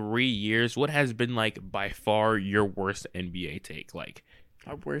last 3 years, what has been like by far your worst NBA take? Like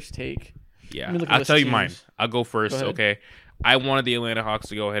our worst take? Yeah, I'll tell you mine. I'll go first. Okay. I wanted the Atlanta Hawks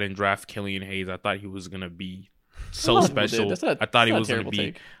to go ahead and draft Killian Hayes. I thought he was going to be so special. I thought he was going to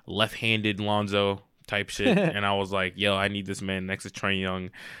be left-handed Lonzo type shit. And I was like, yo, I need this man next to Trae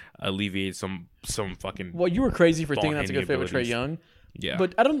Young, alleviate some fucking. Well, you were crazy for thinking that's a good fit with Trae Young. Yeah.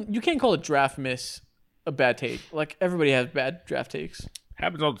 But you can't call a draft miss a bad take. Like, everybody has bad draft takes.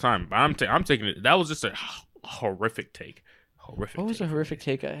 Happens all the time. But I'm taking it. That was just a horrific take. What was a horrific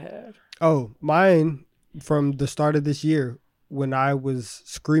take I had? Oh, mine from the start of this year. When I was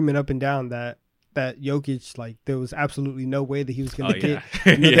screaming up and down that Jokic, like, there was absolutely no way that he was going to get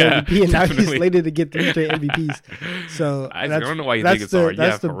another MVP, and now he's slated to get 3 straight MVPs. So I don't know why you think it's hard.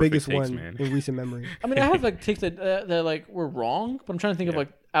 That's the biggest takes, one man. in recent memory. I mean, I have like takes that like were wrong, but I'm trying to think of like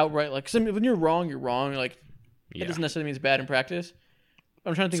outright like when you're wrong, you're wrong. Like it doesn't necessarily mean it's bad in practice.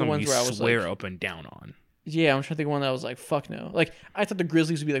 I'm trying to think of ones where I was swear like, up and down on. Yeah, I'm trying to think of one that was like, fuck no. Like, I thought the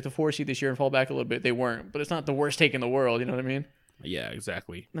Grizzlies would be like the 4 seed this year and fall back a little bit. They weren't, but it's not the worst take in the world. You know what I mean? Yeah,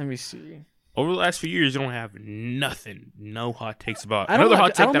 exactly. Let me see. Over the last few years, you don't have nothing, no hot takes about. Another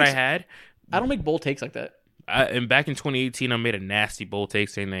hot take that I had. I don't make bold takes like that. And back in 2018, I made a nasty bold take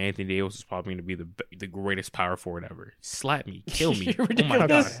saying that Anthony Davis is probably going to be the greatest power forward ever. Slap me, kill me. Oh my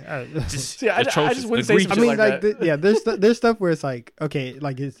God. I just wouldn't say something like that. There's stuff where it's like, okay,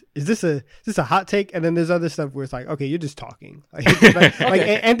 like is this a hot take? And then there's other stuff where it's like, okay, you're just talking. Like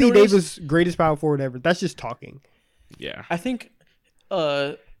Anthony Davis, greatest power forward ever. That's just talking. Yeah, I think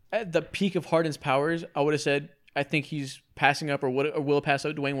at the peak of Harden's powers, I would have said I think he's passing up or will pass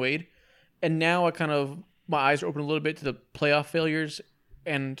up Dwayne Wade, and now my eyes are open a little bit to the playoff failures,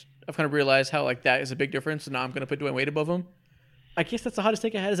 and I've kind of realized how like that is a big difference. And now I'm going to put Dwayne Wade above him. I guess that's the hottest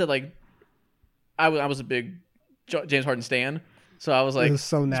take I had. Is that like I was a big James Harden stan, so I was like, it was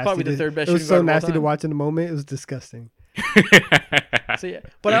so nasty. He's probably the third best. It was so nasty to watch in the moment. It was disgusting. So yeah,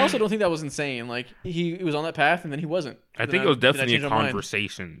 but I also don't think that was insane. Like he was on that path, and then he wasn't. I think it was definitely a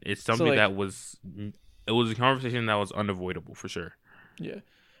conversation. It's something that was. It was a conversation that was unavoidable for sure. Yeah,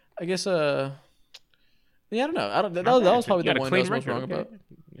 I guess. Yeah, I don't know. That was probably the one I was most wrong about.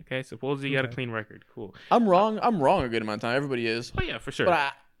 Okay, suppose you got a clean record. Cool. I'm wrong a good amount of time. Everybody is. Oh yeah, for sure.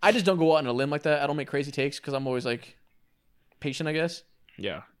 But I just don't go out on a limb like that. I don't make crazy takes because I'm always like patient, I guess.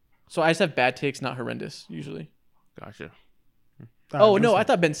 Yeah. So I just have bad takes, not horrendous usually. Gotcha. Oh no, I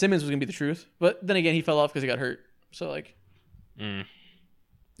thought Ben Simmons was gonna be the truth, but then again, he fell off because he got hurt. So like,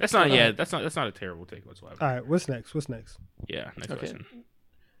 that's not a terrible take whatsoever. All right, what's next? Yeah, next question.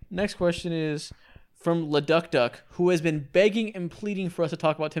 Next question is from LeDuck, who has been begging and pleading for us to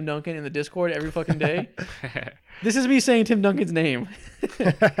talk about Tim Duncan in the Discord every fucking day. This is me saying Tim Duncan's name.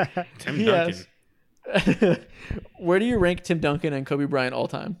 Tim Duncan. Where do you rank Tim Duncan and Kobe Bryant all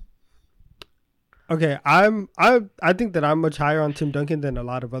time? Okay, I think that I'm much higher on Tim Duncan than a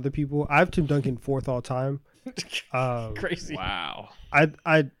lot of other people. I have Tim Duncan 4th all time. Crazy. Wow.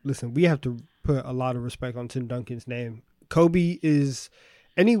 I listen. We have to put a lot of respect on Tim Duncan's name. Kobe is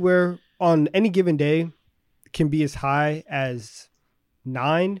anywhere on any given day can be as high as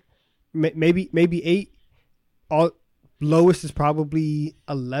 9, maybe 8. All lowest is probably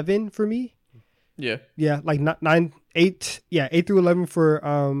 11 for me. Yeah, like 9, 8. Yeah, 8 through 11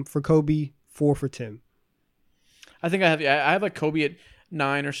 for Kobe, 4 for Tim. I think I have like Kobe at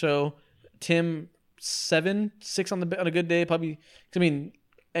 9 or so. Tim 7, 6 on a good day, probably. I mean,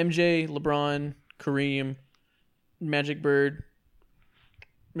 MJ, LeBron, Kareem, Magic Bird,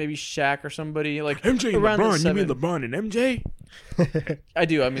 maybe Shaq or somebody like MJ and LeBron. You mean LeBron and MJ? I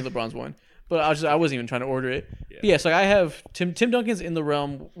do. I mean LeBron's one, but I wasn't even trying to order it. Yeah. So like I have Tim Duncan's in the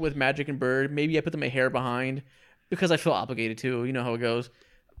realm with Magic and Bird. Maybe I put them a hair behind because I feel obligated to. You know how it goes.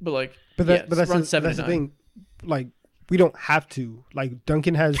 But that's around 7 that's to the 9. thing. Like we don't have to. Like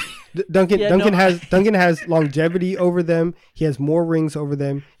Duncan has Duncan has longevity over them. He has more rings over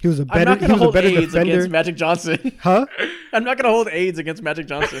them. He was a better AIDS defender. Against Magic Johnson. Huh? I'm not gonna hold AIDS against Magic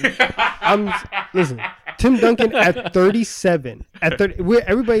Johnson. Listen. Tim Duncan at 37. At 30,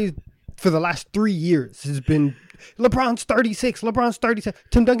 everybody for the last 3 years has been LeBron's 36. LeBron's 37.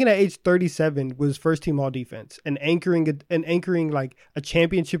 Tim Duncan at age 37 was first team all defense and anchoring like a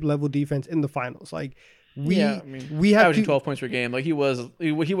championship level defense in the finals. Like we have averaging 12 points per game. Like he wasn't.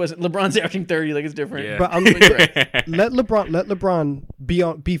 LeBron's averaging 30. Like it's different. Yeah. But let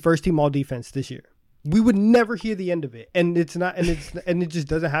LeBron be first team all defense this year. We would never hear the end of it, and it just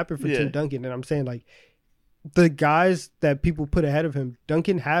doesn't happen for Tim Duncan. And I'm saying like the guys that people put ahead of him,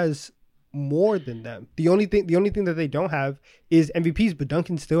 Duncan has more than them. The only thing that they don't have is MVPs, but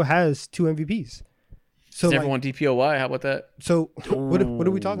Duncan still has 2 MVPs. So never won DPOY. How about that? So what are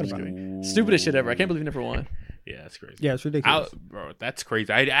we talking about? Stupidest shit ever. I can't believe he never won. Yeah, that's crazy. Yeah, it's ridiculous. Bro, that's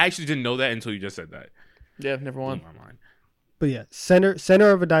crazy. I actually didn't know that until you just said that. Yeah, never won. Blew my mind. But yeah,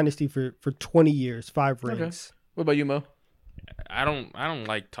 center of a dynasty for 20 years, 5 rings. Okay. What about you, Mo? I don't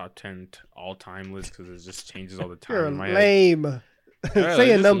like top 10 all time lists because it just changes all the time. You're in my lame. head.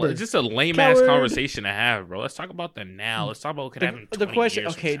 Say a number. It's just a lame ass conversation to have, bro. Let's talk about the now. Let's talk about what could happen. The question.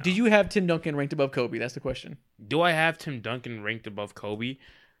 Okay, do you have Tim Duncan ranked above Kobe? That's the question. Do I have Tim Duncan ranked above Kobe?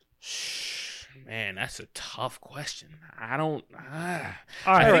 Man, that's a tough question. I don't.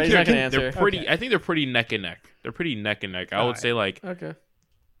 I think they're pretty. Okay. I think they're pretty neck and neck. They're pretty neck and neck. I would say like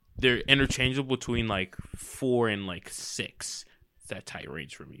they're interchangeable between like 4 and like 6. It's that tight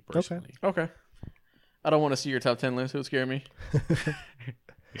range for me personally. Okay. I don't want to see your top 10 list. It would scare me.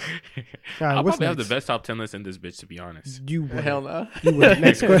 I'll probably have the best top 10 list in this bitch, to be honest. You would. Hell no. You would.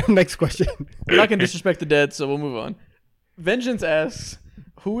 Next question. We're not going to disrespect the dead, so we'll move on. Vengeance asks,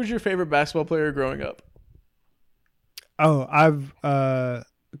 who was your favorite basketball player growing up? Oh,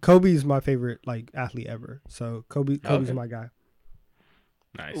 Kobe's my favorite like athlete ever. So Kobe's my guy.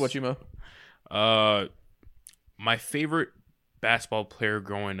 Nice. What you, Mo? My favorite basketball player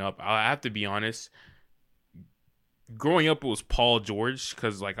growing up, I have to be honest. Growing up, it was Paul George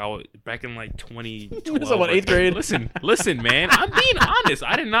because, like, I was back in like 2012. Was that what, 8th grade? Listen, man. I'm being honest.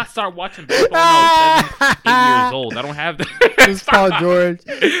 I did not start watching basketball when I was 7, 8 years old. I don't have that. This Paul George.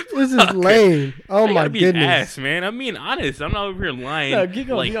 This is lame. Oh my goodness, ass, man. I'm being honest. I'm not over here lying. No, keep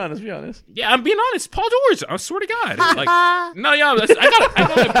going. Like, be honest. Yeah, I'm being honest. Paul George. I swear to God. Like, no, yeah. I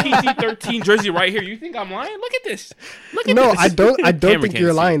got a PG-13 jersey right here. You think I'm lying? Look at this. No, I don't think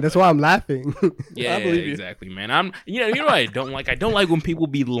you're lying. That's why I'm laughing. Yeah, I believe you. Exactly, man. You know what I don't like? I don't like when people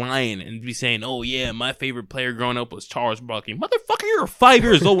be lying and be saying, "Oh yeah, my favorite player growing up was Charles Barkley." Motherfucker, you were 5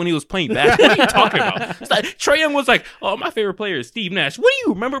 years old when he was playing basketball. What are you talking about? It's like, Trae Young was like, "Oh, my favorite player is Steve Nash." What do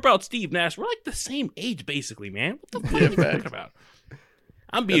you remember about Steve Nash? We're like the same age, basically, man. What the fuck are you talking about?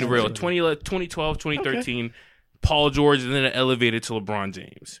 I'm being real. 2012, 2013, Paul George, and then it elevated to LeBron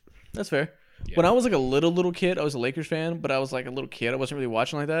James. That's fair. Yeah. When I was like a little kid, I was a Lakers fan, but I was like a little kid. I wasn't really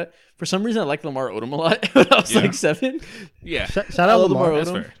watching like that. For some reason, I liked Lamar Odom a lot when I was like 7. Yeah. Shout out Lamar Odom.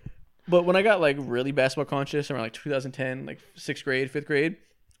 That's fair. But when I got like really basketball conscious around like 2010, like 6th grade, 5th grade,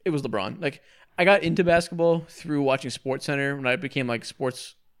 it was LeBron. Like I got into basketball through watching SportsCenter when I became like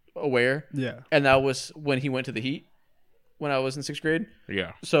sports aware. Yeah. And that was when he went to the Heat when I was in 6th grade.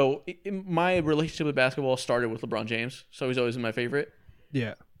 Yeah. So my relationship with basketball started with LeBron James. So he's always been my favorite.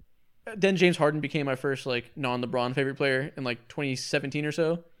 Yeah. Then James Harden became my first like non-LeBron favorite player in like 2017 or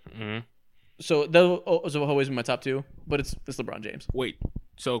so. Mm-hmm. So those have always been my top two, but it's LeBron James. Wait,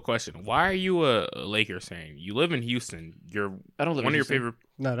 so question: why are you a Lakers fan? You live in Houston. I don't live in Houston. One of your favorite.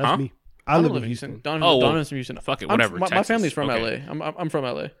 No, that's me. I live in Houston. Donovan's from Houston. Fuck it, whatever. My family's from LA. I'm from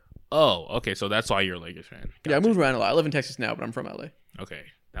LA. Oh, okay. So that's why you're a Lakers fan. Gotcha. Yeah, I moved around a lot. I live in Texas now, but I'm from LA. Okay,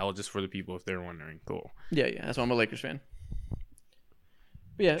 that was just for the people if they're wondering. Cool. Yeah. That's why I'm a Lakers fan.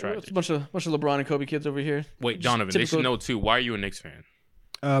 But yeah, it's a bunch of LeBron and Kobe kids over here. Wait, Donovan, they should know too. Why are you a Knicks fan?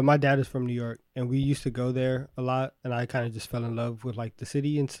 My dad is from New York, and we used to go there a lot, and I kind of just fell in love with like the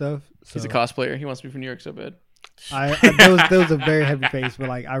city and stuff. So he's a cosplayer. He wants to be from New York so bad. That was a very heavy face, but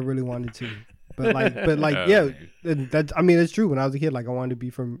like I really wanted to. But yeah, that's it's true. When I was a kid, like I wanted to be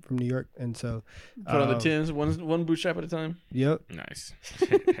from New York, and so put on the tins, one bootstrap at a time. Yep. Nice.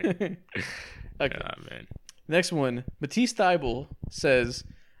 Okay. Man. Next one, Matisse Thybulle says,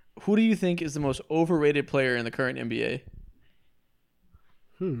 "Who do you think is the most overrated player in the current NBA?"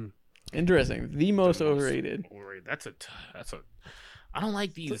 Interesting. The most overrated. That's a. I don't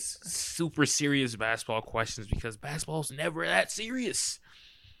like these super serious basketball questions because basketball's never that serious.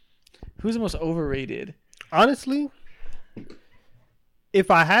 Who's the most overrated? Honestly,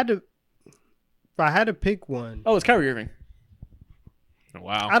 if I had to pick one, it's Kyrie Irving.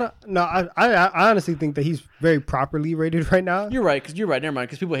 Wow. I honestly think that he's very properly rated right now. You're right. Never mind.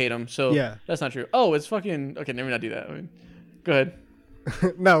 Because people hate him. So yeah, that's not true. Oh, it's fucking okay. Never not do that. Go ahead.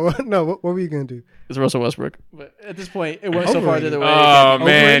 No. What were you gonna do? It's Russell Westbrook. But at this point, it went so far the other way. Oh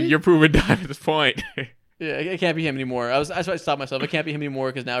man, you're proving down at this point. Yeah, it can't be him anymore. I stopped myself. It can't be him anymore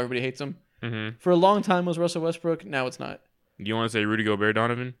because now everybody hates him. Mm-hmm. For a long time, it was Russell Westbrook. Now it's not. You want to say Rudy Gobert,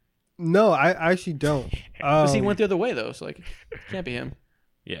 Donovan? No, I actually don't. Because he went the other way though, so like, it can't be him.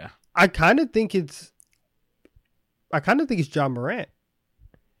 Yeah, I kind of think it's John Morant.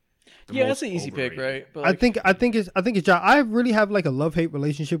 Yeah, that's an easy pick, right? But like, I think it's John. I really have like a love-hate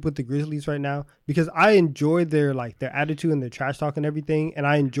relationship with the Grizzlies right now because I enjoy their attitude and their trash talk and everything, and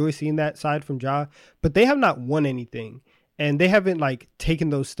I enjoy seeing that side from Ja. But they have not won anything, and they haven't like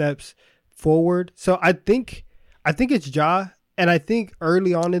taken those steps forward. So I think it's Ja, and I think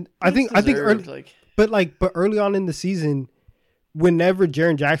early on but early on in the season, whenever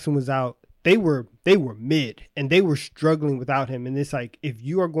Jaren Jackson was out, they were mid and they were struggling without him. And it's like, if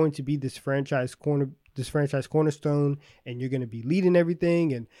you are going to be this franchise cornerstone and you're going to be leading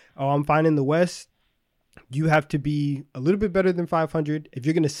everything and I'm fine in the West, you have to be a little bit better than 500. If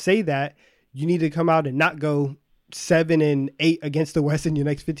you're going to say that, you need to come out and not go 7-8 against the West in your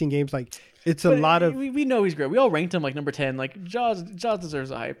next 15 games. Like, it's a lot of. We know he's great. We all ranked him like number 10. Like, Jaws deserves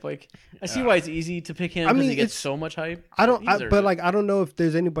the hype. Like, I see why it's easy to pick him because he gets so much hype. I don't know if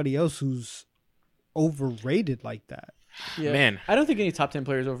there's anybody else who's overrated like that. Yeah, man, I don't think any top 10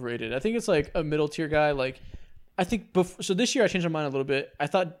 player is overrated. I think it's like a middle tier guy. Like, I think so this year I changed my mind a little bit. I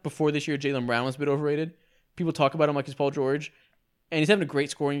thought before this year Jaylen Brown was a bit overrated. People talk about him like he's Paul George, and he's having a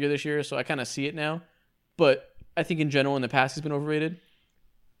great scoring year this year, so I kind of see it now. But I think in general in the past he's been overrated.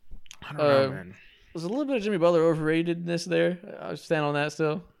 I don't know, man. There's a little bit of Jimmy Butler overratedness there. I stand on that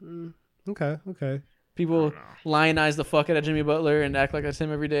still. Okay. People lionize the fuck out of Jimmy Butler and act like that's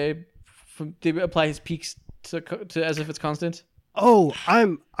him every day. They apply his peaks to as if it's constant. Oh,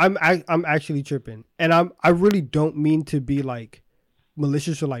 I'm actually tripping, and I really don't mean to be like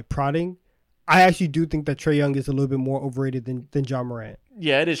malicious or like prodding. I actually do think that Trae Young is a little bit more overrated than John Morant.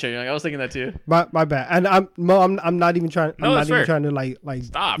 Yeah, it is Trae Young. I was thinking that too. My bad. And I'm not even trying. I'm not even trying to like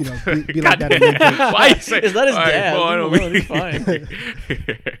stop. You know, be like that. Why is that his dad? Well, he's fine.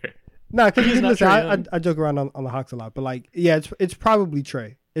 Nah, because I joke around on the Hawks a lot, but like, yeah, it's probably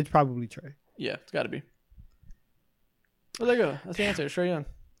Trae. It's probably Trae. Yeah, it's got to be. Well, there you go. That's the answer. Trae Young.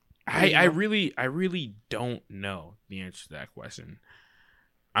 I really don't know the answer to that question.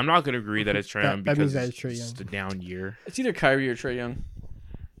 I'm not going to agree that it's Trae Young because it's a down year. It's either Kyrie or Trae Young.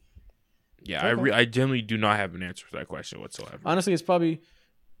 Yeah, okay. I generally do not have an answer for that question whatsoever. Honestly, it's probably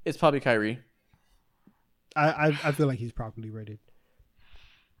Kyrie. I feel like he's properly rated.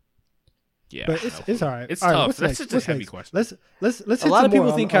 Yeah, but it's all right. It's all tough. Right, That's such a heavy question. Let's. A lot of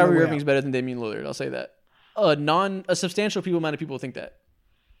people think Kyrie Irving's better than Damian Lillard. I'll say that. A substantial amount of people think that.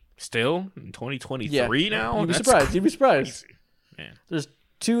 Still in 2023 now. You'd be surprised. You'd be surprised. Crazy. Man, there's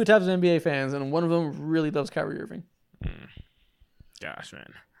two types of NBA fans, and one of them really loves Kyrie Irving. Gosh,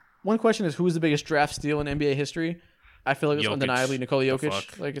 man. One question is, who is the biggest draft steal in NBA history? I feel like it's undeniably Nikola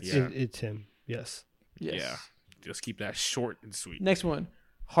Jokic. Like it's him. Yes. Yeah. Just keep that short and sweet. Next one.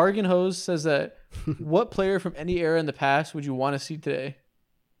 Hargan Hose says that what player from any era in the past would you want to see today?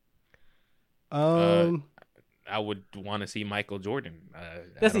 I would want to see Michael Jordan.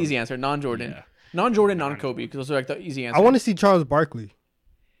 That's the easy answer. Non-Jordan. Yeah. Non-Jordan, non-Kobe, because those are like the easy answers. I want to see Charles Barkley.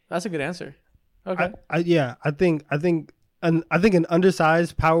 That's a good answer. Okay. I think an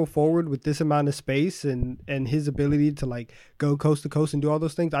undersized power forward with this amount of space and his ability to like go coast to coast and do all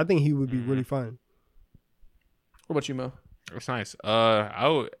those things, I think he would be really fun. What about you, Mo? That's nice.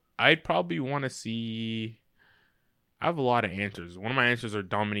 I'd probably want to see. I have a lot of answers. One of my answers are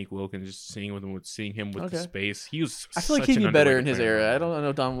Dominique Wilkins. Just seeing him with the space. He was. I feel like he'd be better in his era. I don't know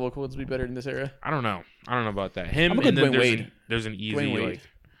if Don Wilkins would be better in this era. I don't know about that. Him I'm and then Dwayne Wade. There's an easy like.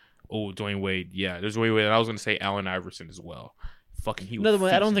 Oh, Dwayne Wade. Yeah, there's Dwayne Wade. And I was gonna say Allen Iverson as well. Fucking he. Another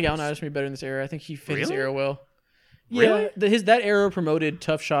one. I don't think Allen Iverson would be better in this era. I think he fit his era well. Really? Yeah, that era promoted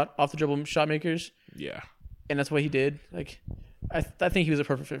tough shot off the dribble shot makers. Yeah. And that's what he did. Like, I think he was a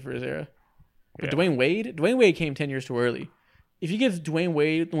perfect fit for his era. But Dwayne Wade came 10 years too early. If you give Dwayne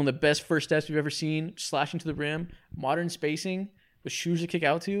Wade one of the best first steps you've ever seen, slashing to the rim, modern spacing, with shoes to kick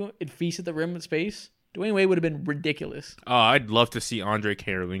out to, it feasts at the rim with space, Dwayne Wade would have been ridiculous. Oh, I'd love to see Andre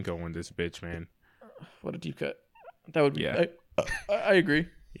Karolinko win this bitch, man. What a deep cut. That would be... Yeah. I agree.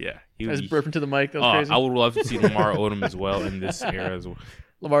 Yeah. I was burping to the mic. That was crazy. I would love to see Lamar Odom as well in this era as well.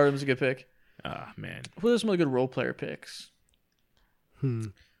 Lamar Odom's a good pick. Man. Who are some other good role player picks?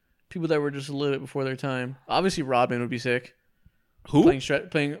 People that were just a little bit before their time. Obviously, Rodman would be sick. Who?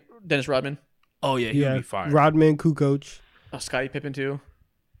 Playing Dennis Rodman. Oh, yeah. He'll be fire. Rodman, Kukoc. Oh, Scottie Pippen, too.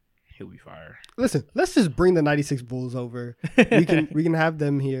 He'll be fire. Listen, let's just bring the 96 Bulls over. We can have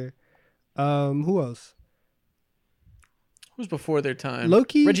them here. Who else? Who's before their time?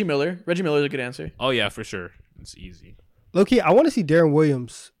 Low-key? Reggie Miller. Reggie Miller's a good answer. Oh, yeah, for sure. It's easy. Low-key, I want to see Darren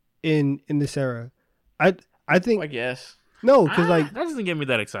Williams in this era. I think... I guess. No, because that doesn't get me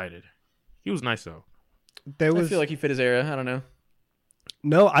that excited. He was nice, though. I feel like he fit his era. I don't know.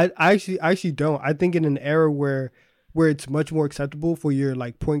 No, I actually don't. I think in an era where it's much more acceptable for your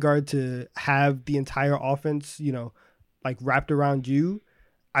like point guard to have the entire offense, like wrapped around you,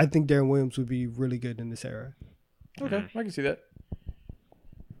 I think Darren Williams would be really good in this era. Okay, I can see that.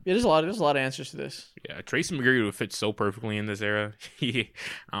 Yeah, there's a lot of answers to this. Yeah, Tracy McGrady would fit so perfectly in this era. I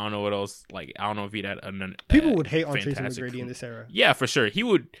don't know what else. Like, I don't know if he'd had people would hate on Tracy McGrady in this era. Yeah, for sure. He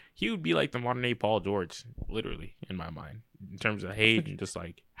would be like the modern day Paul George, literally, in my mind, in terms of hate and just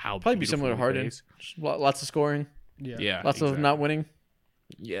like how probably be similar to Harden. Lots of scoring. Yeah. Lots of not winning.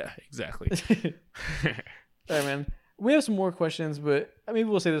 Yeah, exactly. All right, man. We have some more questions, but maybe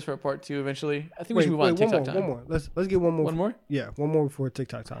we'll say this for a part 2 eventually. I think we should move on to TikTok time. One more. Let's get one more. One more? Yeah, one more before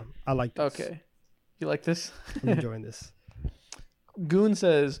TikTok time. I like this. Okay. You like this? I'm enjoying this. Goon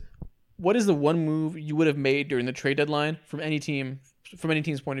says, what is the one move you would have made during the trade deadline from any team's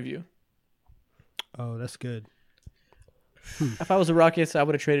point of view? Oh, that's good. If I was the Rockets, I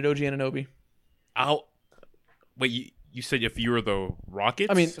would have traded OG Anunoby. Wait, you said if you were the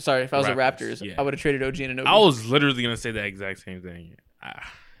Rockets? I mean, sorry, if I was the Raptors, I would have traded OG Anunoby. I was literally going to say the exact same thing.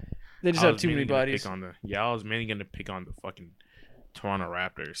 They just have too many bodies. I was mainly going to pick on the fucking Toronto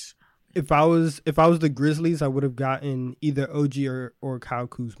Raptors. If I was the Grizzlies, I would have gotten either OG or Kyle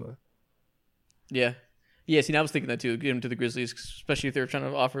Kuzma. Yeah. Yeah, see, I was thinking that too. Get him to the Grizzlies, especially if they were trying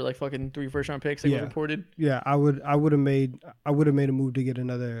to offer like fucking 3 first-round picks. Like was reported. Yeah, I would have made a move to get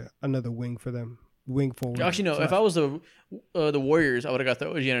another wing for them. Wing forward. Actually, no. If I was the Warriors, I would have got the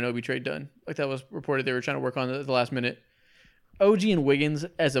OG Anunoby trade done. Like that was reported. They were trying to work on it at the last minute. OG and Wiggins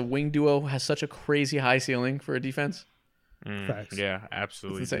as a wing duo has such a crazy high ceiling for a defense. Facts. Yeah,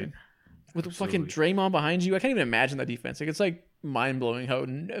 absolutely. It's insane. With fucking Draymond behind you, I can't even imagine that defense. Like it's like mind blowing how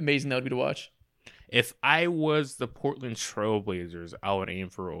amazing that would be to watch. If I was the Portland Trailblazers, I would aim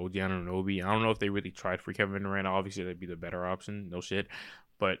for OG Anunoby. I don't know if they really tried for Kevin Durant. Obviously, that'd be the better option. No shit.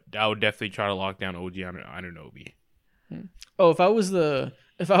 But I would definitely try to lock down OG Anunoby. Oh, if I was the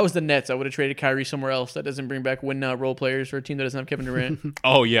Nets, I would have traded Kyrie somewhere else that doesn't bring back win now role players for a team that doesn't have Kevin Durant.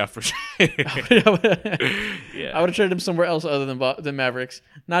 Oh yeah, for sure. I would have traded him somewhere else other than Mavericks.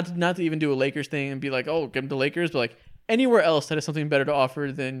 Not to even do a Lakers thing and be like, oh, give him the Lakers, but like anywhere else that has something better to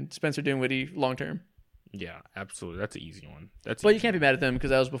offer than Spencer Dinwiddie long term. Yeah, absolutely. That's an easy one. But you can't be mad at them because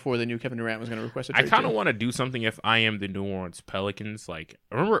that was before they knew Kevin Durant was going to request a trade. I kind of want to do something if I am the New Orleans Pelicans. Like,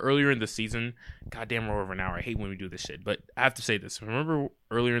 I remember earlier in the season, goddamn, we're over an hour. I hate when we do this shit, but I have to say this. Remember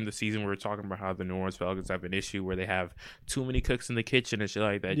earlier in the season, we were talking about how the New Orleans Pelicans have an issue where they have too many cooks in the kitchen and shit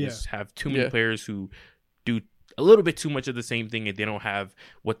like that. Just have too many players who do a little bit too much of the same thing and they don't have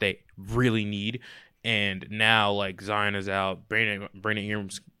what they really need. And now, like, Zion is out, Brandon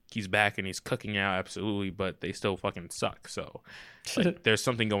Ingram's he's back and he's cooking out, absolutely, but they still fucking suck. So like, there's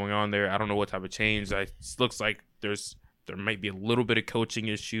something going on there. I don't know what type of change. It looks like there might be a little bit of coaching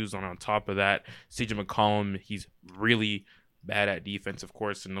issues on top of that. CJ McCollum, he's really bad at defense, of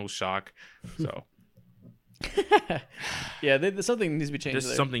course, and no shock. So Yeah, something needs to be changed.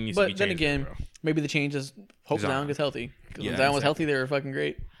 There's something needs to be changed. But then again, bro. maybe the change is hope Zion gets healthy. Because when Zion was healthy, they were fucking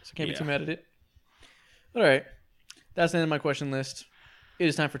great. So can't be too mad at it. All right. That's the end of my question list. It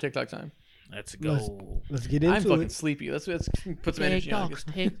is time for TikTok time. Let's go. Let's get into it. I'm fucking sleepy. Let's put some energy on.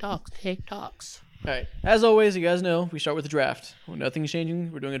 TikToks. All right. As always, you guys know, we start with the draft. When nothing's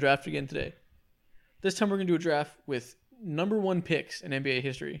changing, we're doing a draft again today. This time we're going to do a draft with number 1 picks in NBA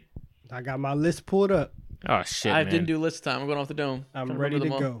history. I got my list pulled up. Oh, shit, I man. didn't do list time. I'm going off the dome. I'm ready to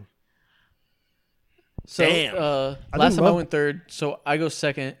go. So, Damn. last time I went third, so I go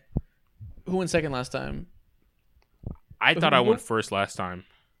second. Who went second last time? I thought I went first last time.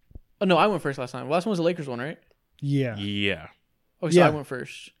 Oh, no, I went first last time. Last one was the Lakers one, right? Yeah. Yeah. Oh, so I went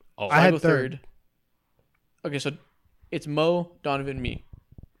first. Oh, so I had go third. Okay, so it's Mo, Donovan, me.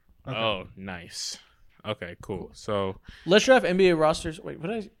 Okay. Oh, nice. Okay, cool. So let's draft NBA rosters. Wait, what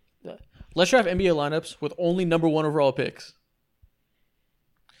did I? Let's draft NBA lineups with only number 1 overall picks.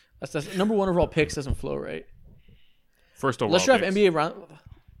 That's number 1 overall picks doesn't flow, right? first overall. Let's draft picks.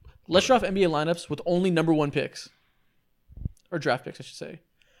 Let's draft NBA lineups with only number 1 picks, or draft picks, I should say.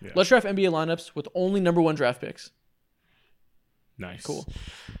 Yeah. Let's draft NBA lineups with only number 1 draft picks. Nice. Cool.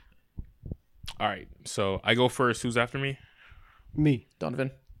 All right. So I go first. Who's after me? Me.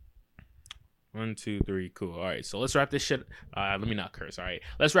 Donovan. 1, 2, 3. Cool. All right. So let's wrap this shit. Let me not curse. All right.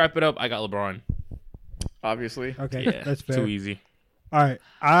 Let's wrap it up. I got LeBron. Obviously. Okay, Yeah. that's fair. Too easy. All right.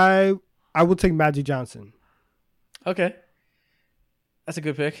 I will take Magic Johnson. Okay. That's a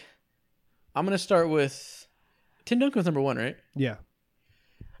good pick. I'm going to start with Tim Duncan's number 1, right? Yeah.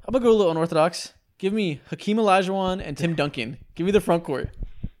 I'm going to go a little unorthodox. Give me Hakeem Olajuwon and Tim Duncan. Give me the front court.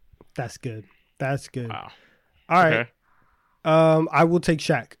 That's good. That's good. Wow. All right. Okay. I will take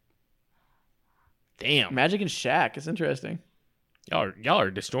Shaq. Damn. Magic and Shaq. It's interesting. Y'all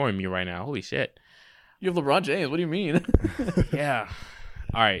are destroying me right now. Holy shit. You have LeBron James. What do you mean? Yeah.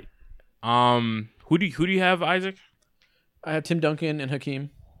 All right. Who do you have, Isaac? I have Tim Duncan and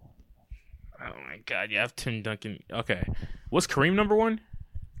Hakeem. Oh my God. You have Tim Duncan. Okay. Was Kareem number 1?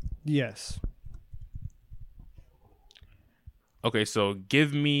 Yes. Okay. So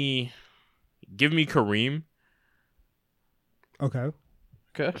give me Kareem. Okay.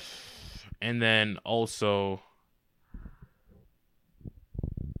 Okay. And then also,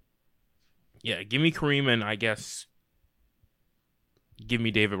 yeah, give me Kareem and I guess give me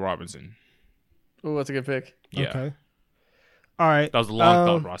David Robinson. Oh, that's a good pick. Yeah, Okay. All right. that was a long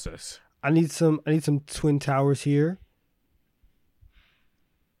thought process. I need some twin towers here.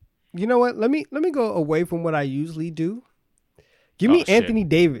 You know what? Let me go away from what I usually do. Give me shit. Anthony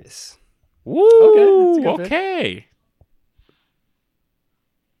Davis. Woo! that's a good pick. Okay.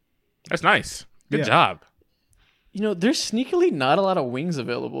 That's nice. Good Yeah. job. You know, there's sneakily not a lot of wings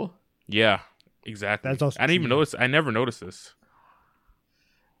available. Yeah, exactly. That's also I didn't even true. notice. I never noticed this.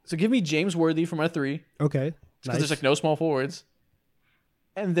 So give me James Worthy for my 3. Okay. Because there's like no small forwards.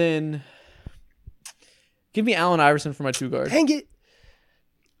 And then give me Allen Iverson for my 2 guard. Dang it.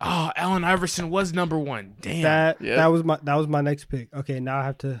 Oh, Allen Iverson was number 1. Damn. That was my next pick. Okay, now I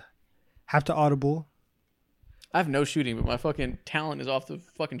have to audible. I have no shooting, but my fucking talent is off the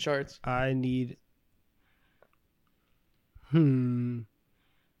fucking charts. I need. You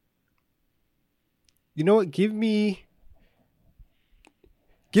know what? Give me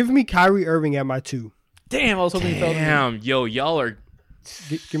Kyrie Irving at my 2. Damn, I was hoping you fell to me. Damn, yo, y'all are.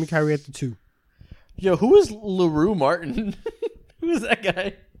 Give me Kyrie at the 2. Yo, who is LaRue Martin? Who is that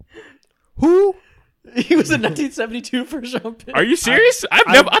guy? Who? He was a 1972 first round pick. Are you serious?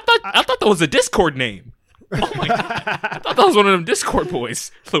 I thought that was a Discord name. Oh my God. I thought that was one of them Discord boys.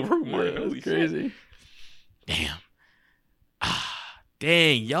 LaRue Martin. That's Holy crazy. shit. Damn.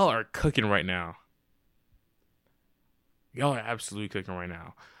 Dang, y'all are cooking right now. Y'all are absolutely cooking right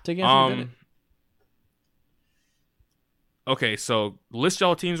now. Take Anthony Bennett. Okay, so list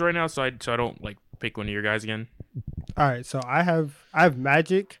y'all teams right now, so I don't like pick one of your guys again. All right, so I have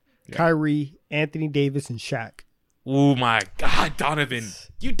Magic, Kyrie, Anthony Davis, and Shaq. Oh my God, Donovan,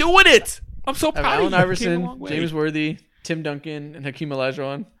 you doing it! I'm so I have proud Allen of you. Iverson, James Worthy, Tim Duncan, and Hakeem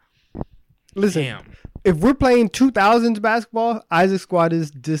Olajuwon. Listen, Damn. if we're playing 2000s basketball, Isaac's squad is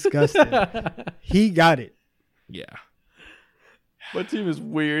disgusting. He got it. Yeah. My team is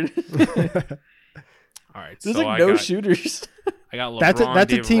weird. All right. There's so like no shooters. I got LeBron, That's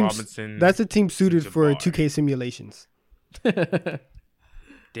David a team. Robinson. That's a team suited for Jabbar. 2K simulations.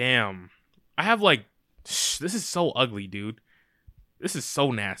 Damn. I have like. This is so ugly, dude. This is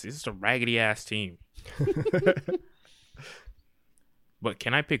so nasty. This is a raggedy ass team. But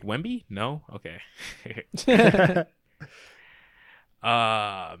can I pick Wemby? No? Okay.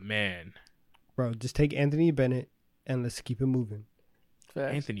 Man. bro, just take Anthony Bennett and let's keep it moving.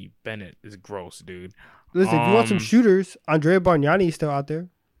 Facts. Anthony Bennett is gross, dude. Listen, if you want some shooters, Andrea Bargnani is still out there.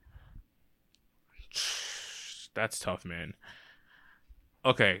 That's tough, man.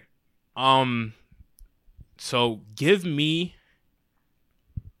 Okay. So give me.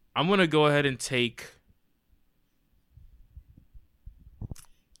 I'm gonna go ahead and take.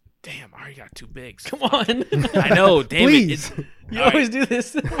 Damn, I already got two bigs. Come on. I know, damn Please. it. You always do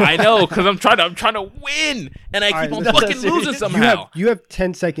this. I know, because I'm trying to win, and I keep on fucking losing somehow. You have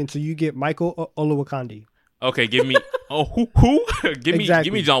 10 seconds, so you get Michael Olowokandi. Okay, give me. Oh, who? Give me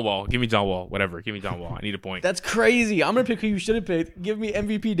John Wall. Give me John Wall. Whatever. Give me John Wall. I need a point. That's crazy. I'm gonna pick who you should have picked. Give me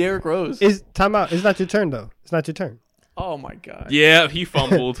MVP Derrick Rose. Time out. It's not your turn though. It's not your turn. Oh my god. Yeah, he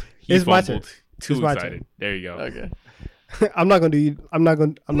fumbled. It's my turn. Too It's my excited. turn. There you go. Okay. I'm not gonna do you.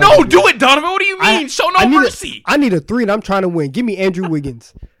 No, do it, Donovan. What do you mean? Show no mercy. I need a 3, and I'm trying to win. Give me Andrew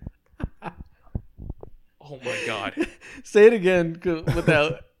Wiggins. Oh my god. Say it again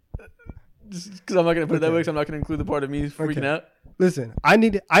without. Just because I'm not gonna put it that way. Because I'm not gonna include the part of me freaking out. Listen, I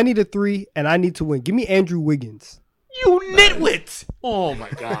need a 3, and I need to win. Give me Andrew Wiggins. You nitwit. Oh my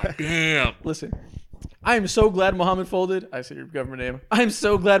god. Damn. Listen, I am so glad Muhammad folded. I said your government name. I am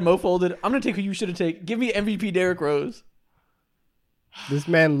so glad Mo folded. I'm gonna take who you should have taken. Give me MVP Derrick Rose. This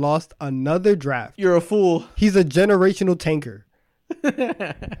man lost another draft. You're a fool. He's a generational tanker.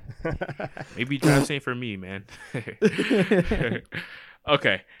 Maybe drafts ain't for me, man.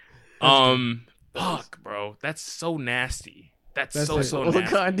 Okay. Fuck, bro. That's so nasty. That's so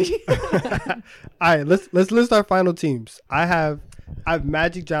nasty. All right, let's list our final teams. I have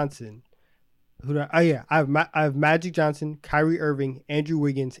Magic Johnson. I have Magic Johnson, Kyrie Irving, Andrew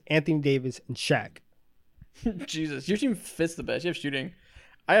Wiggins, Anthony Davis, and Shaq. Jesus, your team fits the best. You have shooting.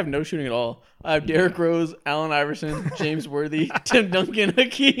 I have no shooting at all. I have Derrick Rose, Allen Iverson, James Worthy, Tim Duncan,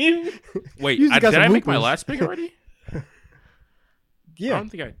 Hakeem. Wait, did I make my last pick already? Yeah. I don't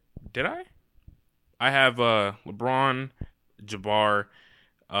think did. I have LeBron, Jabbar,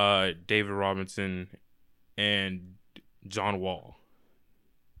 David Robinson, and John Wall.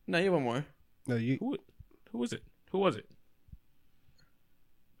 No, you have one more. No, you. Who was it? Who was it?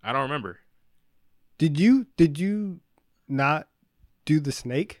 I don't remember. Did you not do the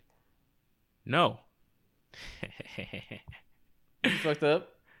snake? No. You fucked up.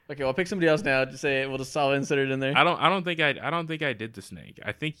 Okay, well, I'll pick somebody else now. Just say it. We'll just solve it, insert it in there. I don't think I did the snake.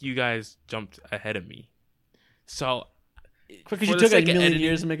 I think you guys jumped ahead of me. So quick, because you took a million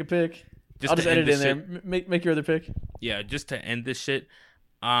years to make a pick. I'll just edit it in there. Make your other pick. Yeah, just to end this shit.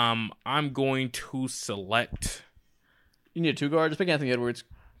 I'm going to select. You need a 2 guard. Just pick Anthony Edwards.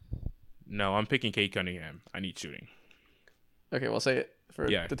 No, I'm picking Cade Cunningham. I need shooting. Okay, well, say it for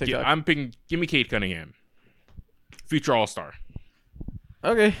the TikTok. I'm picking. Give me Cade Cunningham, future All-Star.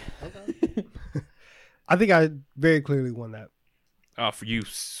 Okay. I think I very clearly won that. For you,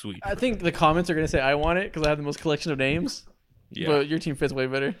 sweet. I think the comments are gonna say I want it because I have the most collection of names. Yeah. But your team fits way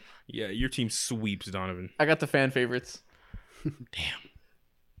better. Yeah, your team sweeps, Donovan. I got the fan favorites. Damn.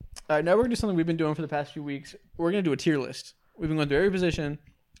 All right, now we're gonna do something we've been doing for the past few weeks. We're gonna do a tier list. We've been going through every position.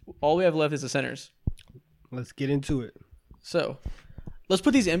 All we have left is the centers. Let's get into it. So, let's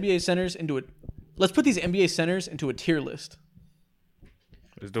put these NBA centers into it. Let's put these NBA centers into a tier list.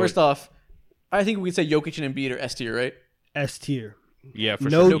 First off, I think we could say Jokic and Embiid are S tier, right? S tier. Yeah, for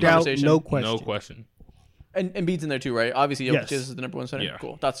no sure. doubt, no question. No question. And Embiid's in there too, right? Obviously, Jokic is the number 1 center. Yeah.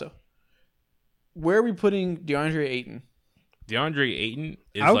 Cool. Thought so. Where are we putting DeAndre Ayton? DeAndre Ayton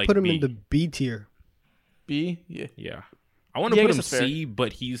is I would like put him B. in the B tier. B? Yeah. Yeah. I want to Yeah, I put him guess that's C,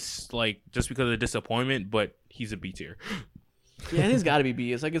 but he's like just because of disappointment, but he's a B tier. Yeah, he's got to be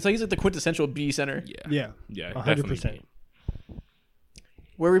B. It's like he's like the quintessential B center. Yeah. Yeah. 100%.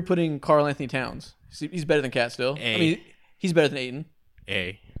 Where are we putting Karl Anthony Towns? He's better than Cat still. A. I mean, he's better than Ayton.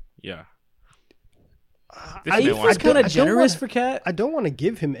 A. Yeah. I think kind of generous for Cat. I don't want to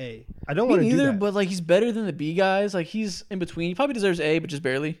give him A. I don't Me want to do neither, that. but like he's better than the B guys. Like he's in between. He probably deserves A, but just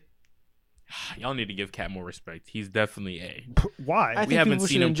barely. Y'all need to give Cat more respect. He's definitely A. Why? I think haven't people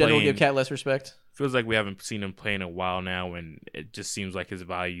seen should him in general playing- give Cat less respect. Feels like we haven't seen him play in a while now, and it just seems like his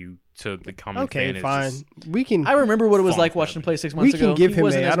value to the common fan is fine. just... We can. I remember what it was Fine, like watching him play 6 We months ago. can give He him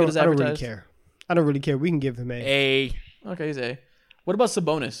wasn't A. as I good as don't really advertised. care. I don't really care. We can give him A. A. Okay, he's A. What about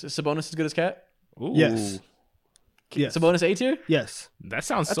Sabonis? Is Sabonis as good as Cat? Ooh. Yes. Yes. Sabonis A tier? Yes. That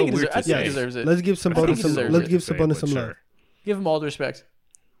sounds I so think he weird deserves- to I think he say. deserves it. Let's give some I think bonus. he Some, deserves let's it give to say, Sabonis but some sure. love. Give him all the respect.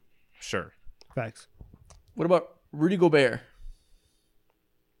 Sure. Facts. What about Rudy Gobert?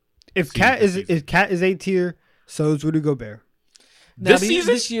 If Cat is A tier, so is Rudy Gobert. Now, This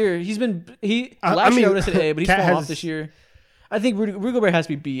season? this year, he's been I last mean, year I would have said A, but he's Cat fallen has- off this year. I think Rudy Gobert has to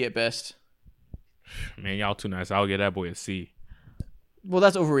be B at best. Man, y'all too nice. I'll get that boy a C. Well,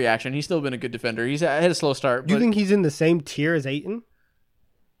 that's overreaction. He's still been a good defender. He's had a slow start. Do you think he's in the same tier as Ayton?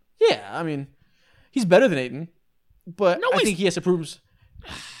 Yeah, I mean, he's better than Ayton, but I think he has to prove.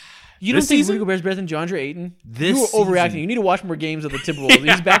 You don't think Rudy Gobert's better than DeAndre Ayton? You were overreacting. You need to watch more games of the Timberwolves.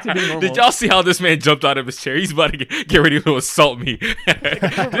 He's back to being normal. Did y'all see how this man jumped out of his chair? He's about to get ready to assault me.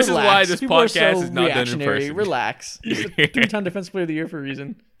 This is why this podcast is not done in person. Relax. He's a 3-time Defensive Player of the Year for a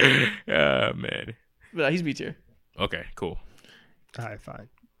reason. Man. But he's B tier. Okay, cool. All right, fine.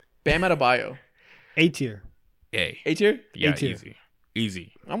 Bam Adebayo. A tier. A. A tier? Yeah, A-tier.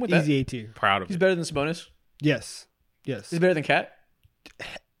 Easy. I'm with that. Easy A tier. Proud of He's it. better than Sabonis. Yes. He's better than Cat.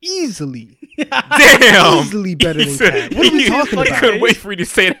 Easily. Damn. Easily better than Cat. What are we talking I about? couldn't wait for you to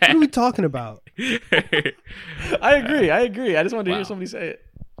say that. What are we talking about? I agree. I just wanted to hear somebody say it.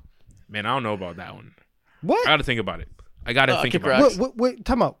 Man, I don't know about that one. What? I got to think about it. I got to think Kid about Rock. it. What?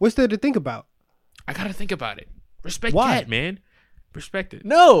 Time out. What's there to think about? I got to think about it. Respect Why? Cat, man. Respect it.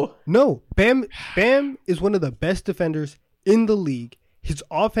 No. Bam is one of the best defenders in the league. His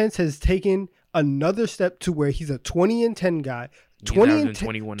offense has taken another step to where he's a 20-10 guy. 20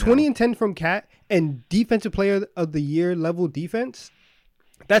 and 10 from Cat and defensive player of the year level defense.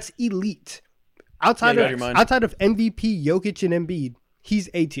 That's elite. Outside of MVP, Jokic and Embiid, he's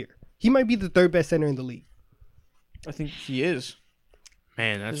A tier. He might be the third best center in the league. I think he is.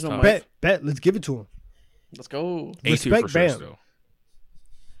 Man, that's There's no tough. Bet. Let's give it to him. Let's go. A tier Respect for sure Bam. still.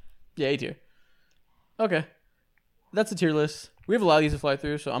 Yeah, A tier. Okay. That's the tier list. We have a lot of these to fly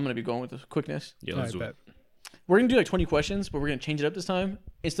through, so I'm going to be going with the quickness. Yeah, let's do it. We're going to do like 20 questions, but we're going to change it up this time.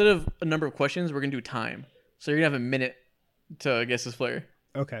 Instead of a number of questions, we're going to do time. So you're going to have a minute to guess this player.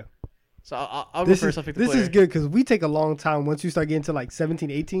 Okay. So I'll go first. I'll pick the player. This is good because we take a long time once you start getting to like 17,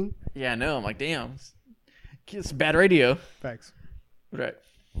 18. Yeah, I know. I'm like, damn. It's bad radio. Facts. Right.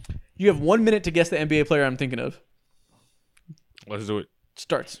 You have 1 minute to guess the NBA player I'm thinking of. Let's do it.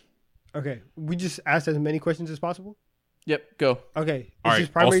 Starts. Okay. We just asked as many questions as possible? Yep, go. Okay. All Is right, his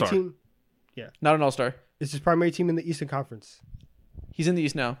primary All-Star. team? Not an all-star. Is his primary team in the Eastern Conference? He's in the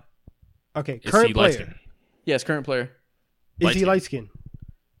East now. Okay. Is Current he player. light-skinned? Yes, current player. Is he light skinned?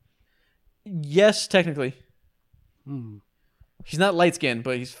 Yes, technically. He's not light-skinned,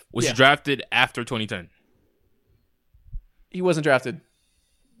 but he's... Was he drafted after 2010? He wasn't drafted.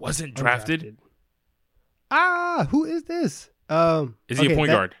 Wasn't drafted? Who is this? Is he a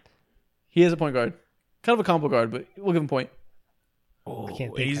point guard? He is a point guard. Kind of a combo guard, but we'll give him a point. Oh, I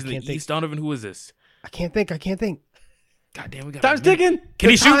can't think. he's in the East. Donovan, who is this? I can't think. God damn, we got Time's ticking.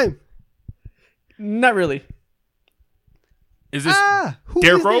 Can he shoot? Time. Not really. Is this Who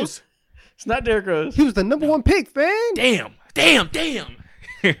Derrick is Rose? this? It's not Derrick Rose. He was the number one pick, man. Damn.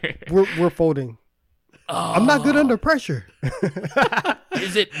 We're folding. I'm not good under pressure.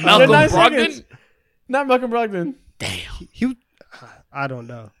 Is it Malcolm 9 Brogdon? seconds. Not Malcolm Brogdon. Damn. He I don't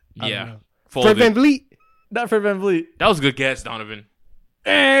know. I don't know. Folded. Fred VanVleet. Not Fred VanVleet. That was a good guess, Donovan.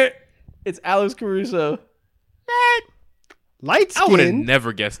 It's Alex Caruso. Light I would have skin.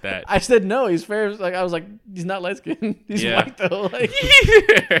 never guessed that. I said no. He's fair. Like I was like, he's not light skinned. He's white though. Like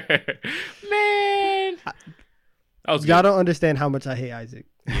Man. That was Y'all good. don't understand how much I hate Isaac.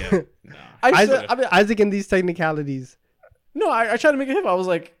 Yeah. Nah. Isaac in these technicalities. No, I tried to make it hip. I was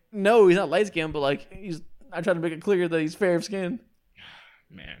like, no, he's not light skinned, but like I tried to make it clear that he's fair of skin.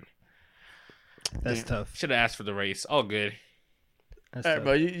 Man. That's tough. Should have asked for the race. All good. That's All right, tough.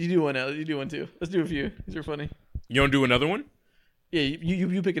 bro. You do one now. You do one too. Let's do a few. These are funny. You want to do another one? Yeah,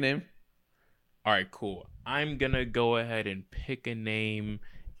 you pick a name. All right, cool. I'm going to go ahead and pick a name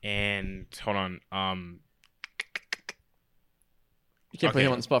and hold on. You can't put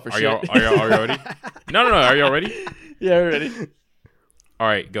him on the spot for Are shit. y'all ready? No. Are y'all ready? Yeah, we're ready. All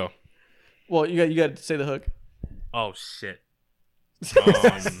right, go. Well, you got to say the hook. Oh shit. He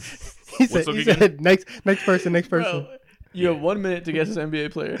said next person. Bro, you have 1 minute to guess this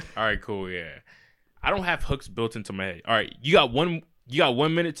NBA player. All right, cool. Yeah, I don't have hooks built into my head. All right, you got 1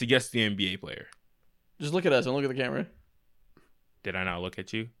 minute to guess the NBA player. Just look at us and look at the camera. Did I not look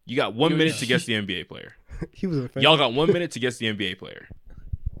at you? You got 1 minute to guess the NBA player. He was a fan. Y'all got 1 minute to guess the NBA player.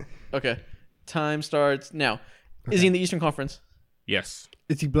 Okay. Time starts now. Okay. Is he in the Eastern Conference? Yes.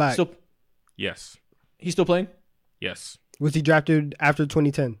 Is he black? Yes. He's still playing? Yes. Was he drafted after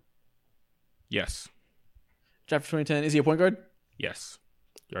 2010? Yes. Drafted 2010. Is he a point guard? Yes.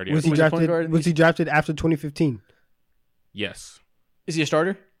 You already Was he drafted after 2015? Yes. Is he a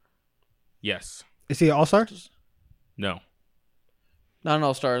starter? Yes. Is he an all-star? No. Not an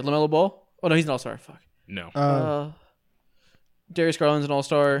all-star. LaMelo Ball? Oh, no, he's an all-star. Fuck. No. Darius Garland's an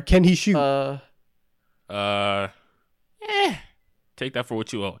all-star. Can he shoot? Take that for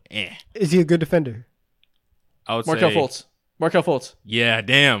what you will. Is he a good defender? I would Markelle say Fultz. Markelle Fultz. Yeah,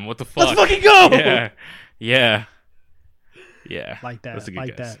 damn. What the fuck? Let's fucking go. Yeah. Like that. That's a good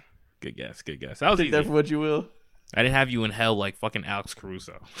like guess. that. Good guess. That was Take easy. that for what you will. I didn't have you in hell like fucking Alex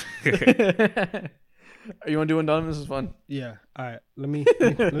Caruso. Are you want to do one, Donovan? This is fun. Yeah. All right. Let me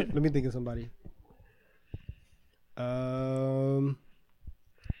think of somebody. All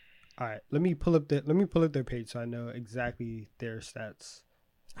right. Let me pull up their page so I know exactly their stats.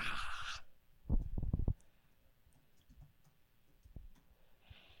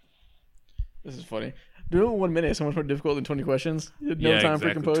 This is funny. Doing it in 1 minute is so much more difficult than 20 questions. You had no time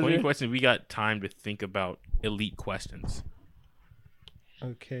for composure. 20 questions. We got time to think about elite questions.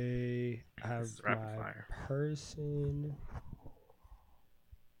 Okay. I have my person.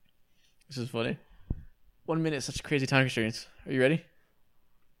 This is funny. 1 minute is such crazy time constraints. Are you ready?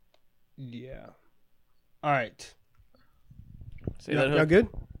 Yeah. All right. Say that hook. Y'all good?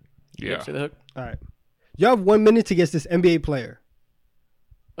 Yeah. Yep, say the hook. All right. Y'all have 1 minute to guess this NBA player.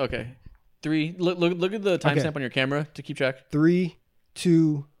 Okay. 3. Look at the timestamp on your camera to keep track. 3,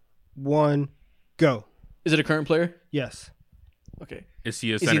 2, 1, go. Is it a current player? Yes. Okay. Is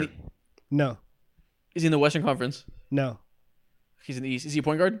he a center? No. Is he in the Western Conference? No. He's in the East. Is he a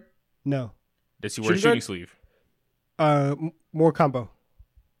point guard? No. Does he wear a Shooting shooting guard? sleeve? More combo.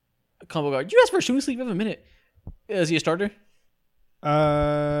 Combo guard. You asked for a shooting sleeve in a minute. Is he a starter?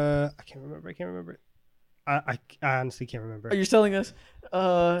 I can't remember. I honestly can't remember. Are you telling us?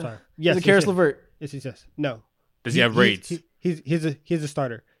 Sorry. Yes. Is it Karis LeVert? Yes. No. Does he have braids? He's a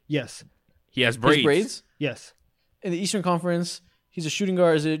starter. Yes. He has braids. Braids? Yes. In the Eastern Conference, he's a shooting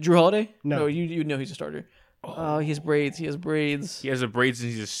guard. Is it Drew Holiday? No. You know he's a starter. Oh, he has braids. He has braids. He has a braids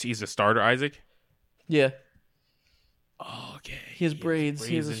and he's a starter, Isaac? Yeah. Oh, okay. He has braids.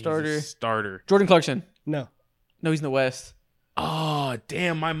 He is a starter. Starter. Jordan Clarkson. No. No, he's in the West. Oh,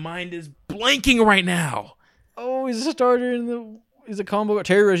 damn. My mind is blanking right now. Oh, he's a starter in the... He's a combo guard.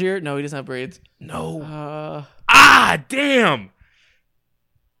 Terry Rozier. No, he doesn't have braids. No. Damn.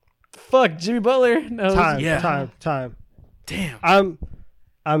 Fuck. Jimmy Butler. No. Time. Damn. I'm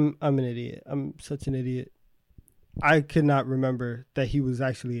an idiot. I'm such an idiot. I could not remember that he was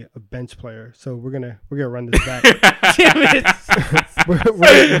actually a bench player. So we're gonna run this back. Damn it.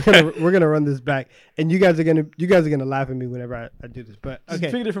 we're gonna run this back, and you guys are gonna laugh at me whenever I do this. But Just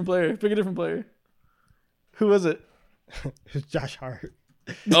okay, pick a different player. Who was it? it's Josh Hart.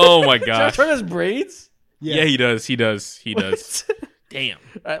 Oh my gosh. Josh Hart has braids? Yeah, he does. Damn.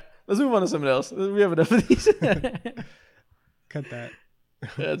 All right, let's move on to something else. We have enough of these. Cut that.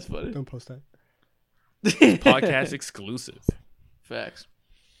 That's funny. Don't post that. Podcast exclusive. Facts.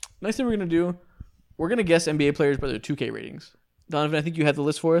 Next thing we're gonna do, we're gonna guess NBA players by their 2K ratings. Donovan, I think you had the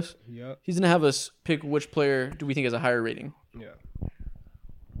list for us. Yep. He's gonna have us pick which player do we think has a higher rating. Yeah.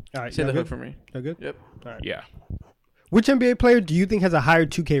 All right. Say the good? hook for me. Y'all good? Yep. All right. Yeah. Which NBA player do you think has a higher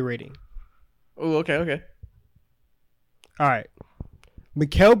 2K rating? Oh, okay. All right.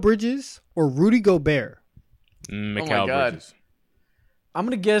 Mikal Bridges or Rudy Gobert? Mikal God. Bridges. I'm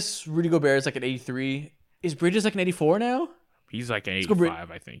gonna guess Rudy Gobert is like an 83. Is Bridges like an 84 now? He's like an go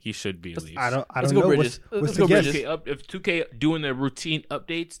 85, I think. He should be at least. I don't Let's know. go Bridges. What's Let's the go guess? Bridges. If 2K doing the routine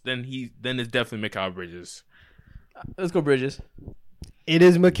updates, then it's definitely Mikal Bridges. Let's go Bridges. It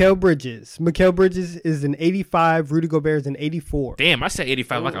is Mikal Bridges. Mikal Bridges is an 85. Rudy Gobert is an 84. Damn, I said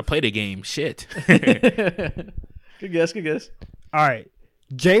 85 like I played a game. Shit. Good guess. All right.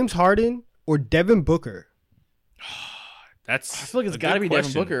 James Harden or Devin Booker? I feel like it's got to be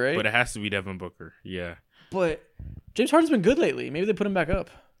Devin Booker, right? But it has to be Devin Booker. Yeah. But James Harden's been good lately. Maybe they put him back up.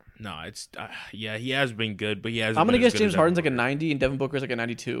 No, it's he has been good, but he has. I'm gonna guess James Harden's like a 90 and Devin Booker's like a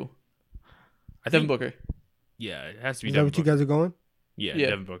 92. Devin Booker. Yeah, it has to be. Is that what you guys are going? Yeah,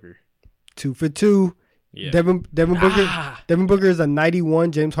 Devin Booker. 2 for 2. Yeah. Devin Booker. Devin Booker is a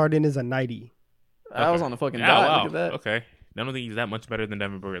 91. James Harden is a 90. I was on the fucking Yeah, dot. wow. Look at that. Okay, I don't think he's that much better than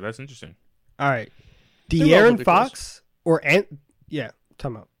Devin Booker. That's interesting. All right. They're De'Aaron relatively Fox or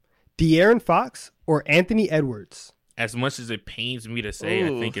time out. De'Aaron Fox or Anthony Edwards? As much as it pains me to say,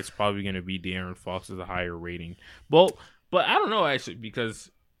 Ooh. I think it's probably going to be De'Aaron Fox with a higher rating. Well, but I don't know actually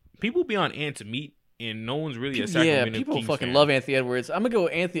because people be on Ant to meet and no one's really a Sacramento people Kings fucking fan. love Anthony Edwards. I'm gonna go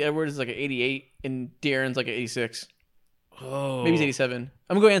Anthony Edwards is like an 88 and De'Aaron's like an 86. Oh, Maybe he's 87.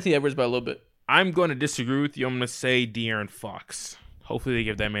 I'm gonna go Anthony Edwards by a little bit. I'm going to disagree with you. I'm going to say De'Aaron Fox. Hopefully they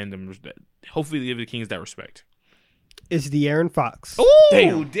give that man hopefully they give the Kings that respect. It's De'Aaron Fox.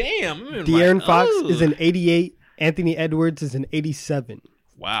 Oh, damn. De'Aaron Fox is an 88. Anthony Edwards is an 87.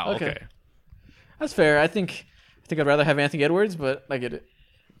 Wow. Okay. That's fair. I think I'd rather have Anthony Edwards, but I get it.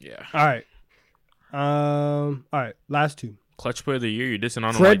 Yeah. All right. Last two. Clutch player of the year. You're dissing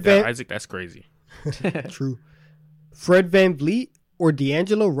on him Fred like that, Isaac. That's crazy. True. Fred VanVleet or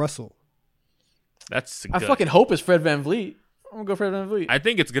D'Angelo Russell? That's. I fucking hope it's Fred VanVleet. I'm gonna go Fred VanVleet. I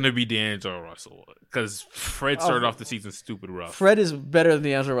think it's gonna be D'Angelo Russell because Fred started off the season stupid rough. Fred is better than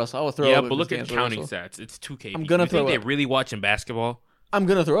D'Angelo Russell. I will throw up. Yeah, but look at counting stats. It's 2K. I'm gonna throw up. They really watching basketball? I'm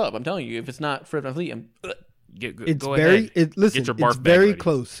gonna throw up. I'm telling you, if it's not Fred VanVleet, It's go very. ahead. Listen, it's very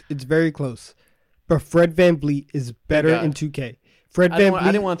close. It's very close. But Fred VanVleet is better in 2K. Fred VanVleet.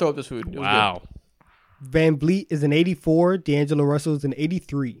 I didn't want to throw up this food. Wow. VanVleet is an 84. D'Angelo Russell is an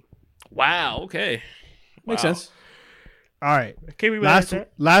 83. Wow. Okay. Makes sense. All right. Okay,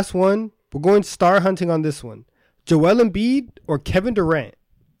 last one. We're going star hunting on this one. Joel Embiid or Kevin Durant?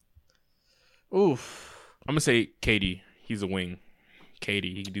 Oof. I'm gonna say KD. He's a wing.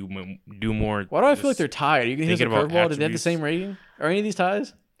 KD. He can do more. Why do I feel like they're tied? Are you gonna hit a curveball? Did they have the same rating? Are any of these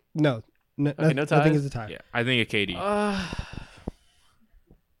ties? No. No ties? Nothing is a tie. Yeah, I think it's KD. I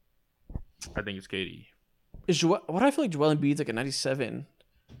think it's KD. Why do I feel like Joel Embiid's like a 97?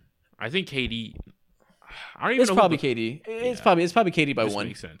 I think KD. I don't even it's know. Probably KD. It's probably KD by one.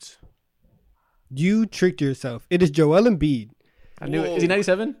 Makes sense. You tricked yourself. It is Joel Embiid. I knew it. Is he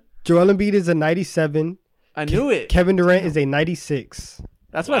 97? Joel Embiid is a 97. I knew it. Kevin Durant is a 96.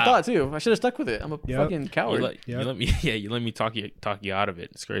 That's what I thought too. I should have stuck with it. I'm a fucking coward. You let me talk you out of it.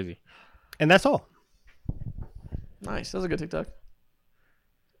 It's crazy. And that's all. Nice. That was a good TikTok.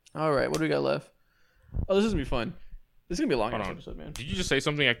 All right, what do we got left? Oh, this is gonna be fun. This is gonna be a long episode, man. Did you just say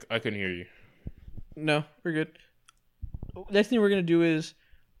something? I couldn't hear you. No, we're good. Next thing we're gonna do is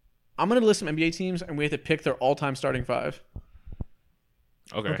I'm gonna list some NBA teams, and we have to pick their all-time starting five.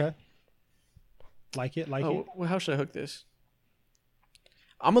 Okay. Like it. Well, how should I hook this?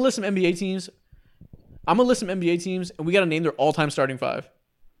 I'm gonna list some NBA teams. And we gotta name their all-time starting five.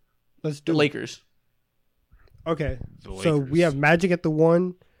 Let's do the Lakers. Okay. So we have Magic at the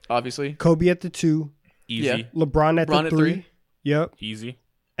 1. Obviously. Kobe at the 2. Easy. Yeah. LeBron at the 3. Yep. Easy.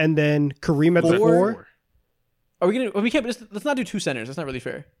 And then Kareem at the 4. Are we gonna? We can't. Let's not do two centers. That's not really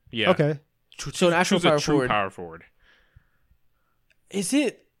fair. Yeah. Okay. So an actual power forward. Power forward. Is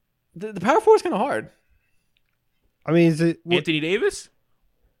it? The power forward is kind of hard. I mean, is it Anthony Davis?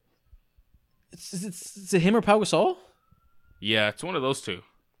 Is it him or Pau Gasol? Yeah, it's one of those two.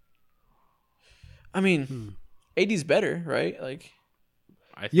 I mean, AD's better, right? Like.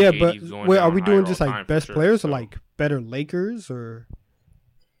 I think but wait, are we doing just like best players or so. like better Lakers or?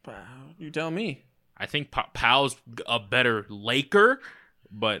 You tell me. I think Powell's a better Laker,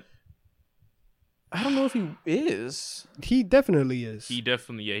 but I don't know if he is. He definitely is. He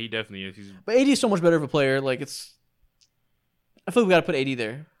definitely is. But AD is so much better of a player. Like it's. I feel like we got to put AD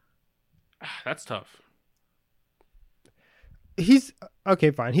there. That's tough. He's okay.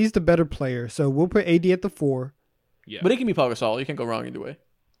 Fine. He's the better player, so we'll put AD at the 4. Yeah, but it can be Pau Gasol. You can't go wrong either way.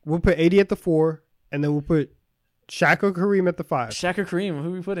 We'll put AD at the 4, and then we'll put Shaq or Kareem at the 5. Shaq or Kareem? Who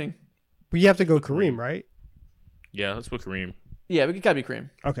are we putting? We have to go Kareem, right? Yeah, let's put Kareem. Yeah, we gotta be Kareem.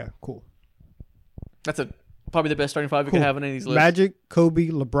 Okay, cool. That's probably the best starting five we could have on any of these lists. Magic, Kobe,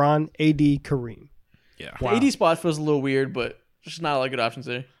 LeBron, AD, Kareem. Yeah. Wow. The AD spot feels a little weird, but there's not a lot of good options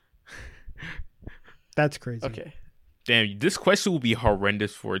there. That's crazy. Okay. Damn, this question will be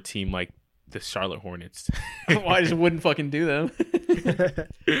horrendous for a team like the Charlotte Hornets. I just wouldn't fucking do them.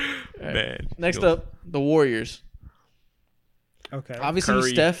 Right. Man. Next up, the Warriors. Okay. Obviously,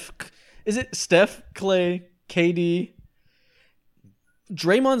 Curry. Steph. Is it Steph, Clay, KD?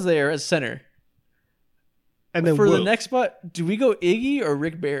 Draymond's there as center. And then for the next spot, do we go Iggy or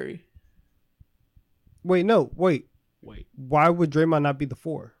Rick Barry? Wait. Why would Draymond not be the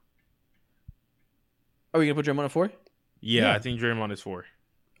 4? Are we gonna put Draymond at 4? Yeah, I think Draymond is 4.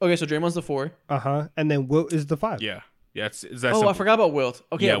 Okay, so Draymond's the 4. And then Wilt is the 5. Yeah. Is that simple? I forgot about Wilt.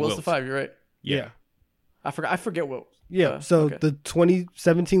 Okay, yeah, Wilt's the 5. You're right. Yeah. I forget Wilt. Yeah. The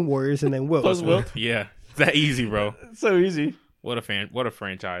 2017 Warriors and then Wilt. Plus Wilt. Yeah. That easy, bro. So easy. What a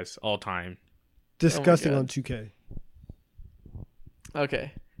franchise all time. Disgusting on 2K.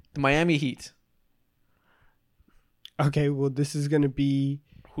 Okay. The Miami Heat. Okay, well this is gonna be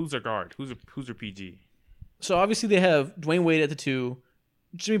who's their guard? Who's their PG? So obviously they have Dwayne Wade at the 2,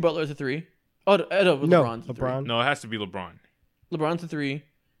 Jimmy Butler at the 3. Oh no, LeBron's the 3. No, it has to be LeBron. LeBron's the 3.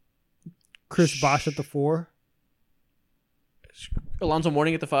 Chris Bosh at the 4. Alonzo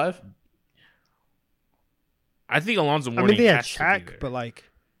Mourning at the 5. I think Alonzo Mourning. They had Shaq, but like,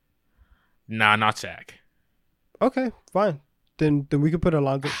 nah, not Shaq. Okay, fine. Then we could put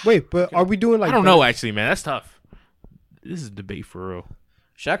Alonzo. Wait, but are we doing like? I don't know. Actually, man, that's tough. This is a debate for real.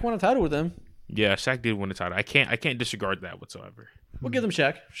 Shaq won a title with them. Yeah, Shaq did win a title. I can't disregard that whatsoever. We'll give them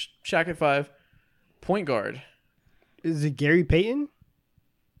Shaq. Shaq at 5. Point guard. Is it Gary Payton?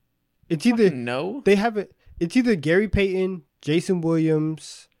 It's either no. They have it. It's either Gary Payton, Jason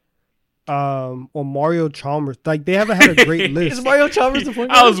Williams, or Mario Chalmers. Like they haven't had a great list. Is Mario Chalmers the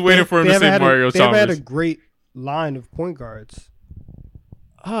point guard? I was waiting for him to say Mario Chalmers. They haven't had a great line of point guards.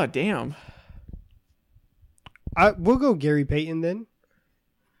 Oh damn. We'll go Gary Payton then.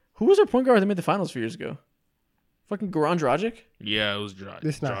 Who was our point guard that made the finals a few years ago? Fucking Goran Dragic? Yeah, it was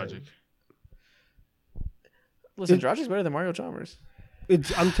Dragic. Listen, Dragic's better than Mario Chalmers.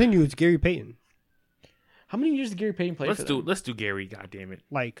 I'm telling you, it's Gary Payton. How many years did Gary Payton play for them? Let's do Gary, goddammit.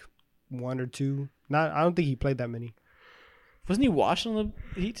 Like 1 or 2. I don't think he played that many. Wasn't he washed on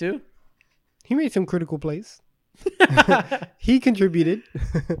the Heat too? He made some critical plays. He contributed.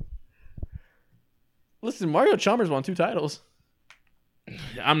 Listen, Mario Chalmers won 2 titles.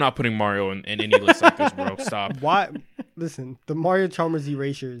 I'm not putting Mario in any list like this, bro. Stop. Why? Listen, the Mario Chalmers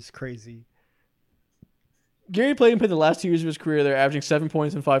erasure is crazy. Gary Payton played the last 2 years of his career. They're averaging 7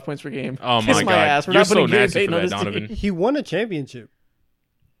 points and 5 points per game. Oh my god, ass. We're you're not so putting Gary nasty Payton for on that, this Donovan. team. He won a championship.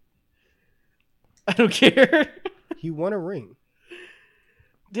 I don't care. He won a ring.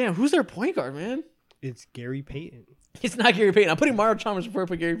 Damn, who's their point guard, man? It's Gary Payton. It's not Gary Payton. I'm putting Mario Chalmers before I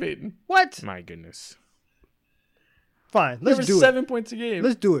put Gary Payton. What? My goodness. Fine, let's do it. 7 points a game.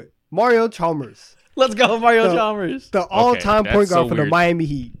 Let's do it. Mario Chalmers. Let's go, Mario Chalmers. The all-time point guard for the Miami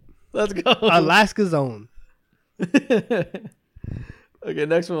Heat. Let's go. Alaska's own. Okay,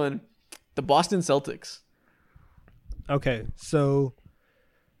 next one. The Boston Celtics. Okay, so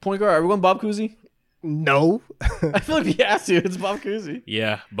point guard. Are we going Bob Cousy? No. I feel like we have to. It's Bob Cousy.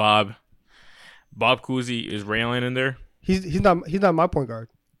 Yeah, Bob. Bob Cousy. Is Ray Allen in there? He's not my point guard.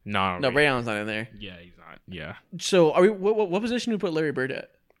 No, Ray Allen's not in there. Yeah, he's not. Yeah. So are we? What position do we put Larry Bird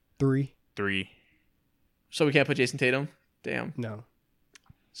at? 3. So we can't put Jason Tatum. Damn. No.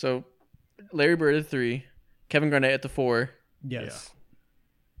 So Larry Bird at 3, Kevin Garnett at the 4. Yes.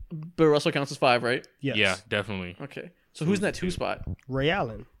 Yeah. But Russell counts as 5, right? Yes. Yeah, definitely. Okay. So who's in that 2 spot? Ray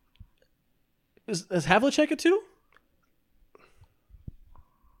Allen. Is Havlicek at 2?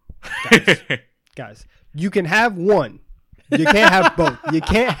 Guys, you can have one. You can't have both. You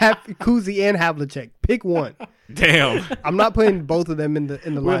can't have Cousy and Havlicek. Pick one. Damn. I'm not putting both of them in the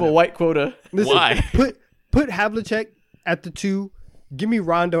lineup. We have a white quota. Listen, Why? Put Havlicek at the 2. Give me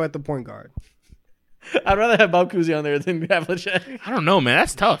Rondo at the point guard. I'd rather have Bob Cousy on there than Havlicek. I don't know, man.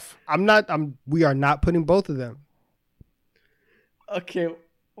 That's tough. We are not putting both of them. Okay.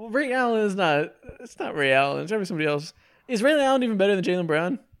 Well, Ray Allen is not. It's not Ray Allen. It's gotta be somebody else. Is Ray Allen even better than Jaylen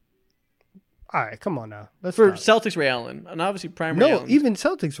Brown? All right, come on now. Celtics, Ray Allen, and obviously prime Ray Allen. No, even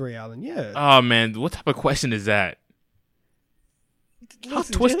Celtics, Ray Allen. Yeah. Oh man, what type of question is that? How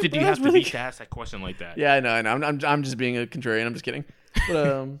twisted do you have to be to ask that question like that? Yeah, I know. I'm just being a contrarian. I'm just kidding. But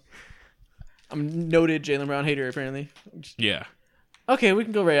I'm a noted Jaylen Brown hater apparently. Yeah. Okay, we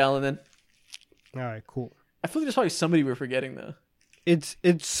can go Ray Allen then. All right, cool. I feel like there's probably somebody we're forgetting though. It's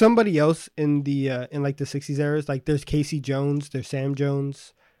somebody else in the in like the 60s eras. Like there's Casey Jones, there's Sam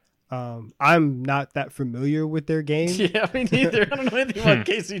Jones. I'm not that familiar with their game. Yeah, me neither. I don't know anything about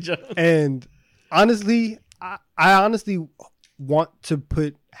Casey Jones. And honestly, I honestly want to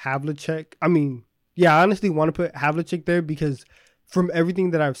put Havlicek. I honestly want to put Havlicek there because from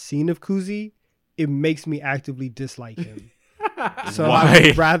everything that I've seen of Cousy, it makes me actively dislike him. So Why?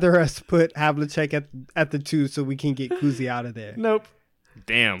 I'd rather us put Havlicek at the 2 so we can get Cousy out of there. Nope.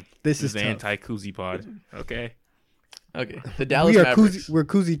 Damn. This is the anti-Cousy pod. Okay. Okay. The Dallas Mavericks. We're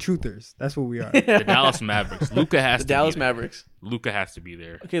Cousy truthers. That's what we are. The Dallas Mavericks. Luka has to be Dallas there. Mavericks. Luka has to be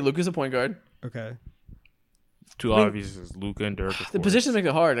there. Okay, Luka's a point guard. Okay. Two obvious is Luka and Dirk. The positions make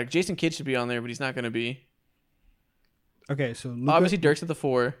it hard. Like Jason Kidd should be on there, but he's not going to be. Okay, so Luka, Obviously Dirk's at the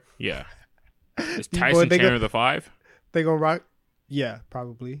 4. Yeah. Is Tyson Chandler the 5? They gonna rock? Yeah,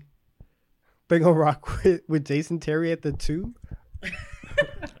 probably. They gonna rock with Jason Terry at the 2?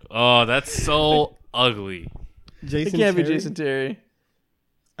 Oh, that's so ugly. It can't be Jason Terry.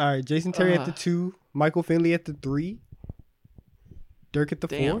 All right, Jason Terry at the 2, Michael Finley at the 3, Dirk at the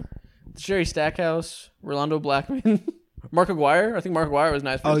 4. Jerry Stackhouse, Rolando Blackman, Mark Aguirre. I think Mark Aguirre was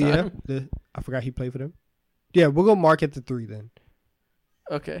nice for his time. I forgot he played for them. Yeah, we'll go Mark at the 3 then.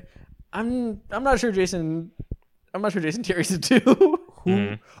 Okay, I'm not sure Jason Terry's a 2. Who?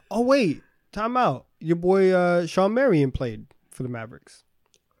 Mm-hmm. Oh wait, time out. Your boy Sean Marion played for the Mavericks.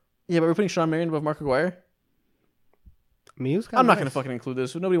 Yeah, but we're putting Sean Marion above Mark Aguirre. I mean, I'm not gonna fucking include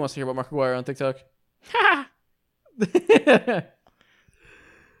this. Nobody wants to hear about Mark Aguirre on TikTok.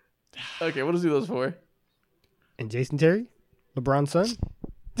 Okay, what does he do those for? And Jason Terry, LeBron's son.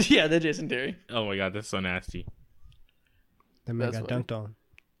 Yeah, they're Jason Terry. Oh my god, that's so nasty. That man got dunked on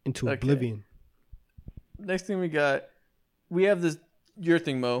into oblivion. Next thing we got we have this your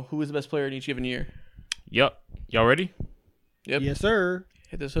thing, Mo. Who was the best player in each given year? Yep. Y'all ready? Yep. Yes, sir.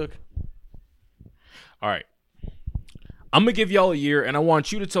 Hit this hook. All right. I'm gonna give y'all a year, and I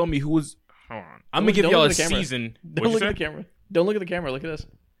want you to tell me who was. Hold on. I'm gonna give y'all a season. Don't look at the camera. Don't look at the camera. Look at us.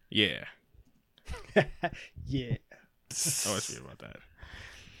 Yeah. Yeah. I was weird about that.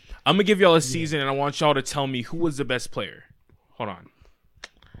 I'm gonna give y'all a season, and I want y'all to tell me who was the best player. Hold on.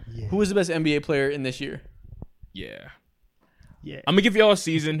 Yeah. Who was the best NBA player in this year? Yeah. Yeah. I'm gonna give y'all a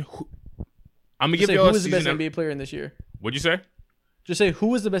season. I'm gonna Just give say, y'all who a was the season. best NBA player in this year? What'd you say? Just say who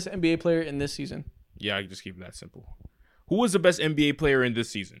was the best NBA player in this season. Yeah, I can just keep it that simple. Who was the best NBA player in this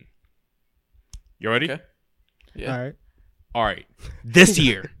season? You ready? Okay. Yeah. All right. This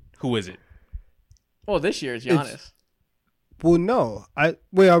year, who is it? Oh, this year it's Giannis. Well, no.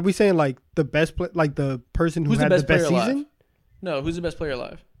 Wait. Are we saying like the best play, like the person who Who's had the the best best player season? alive? No, who's the best player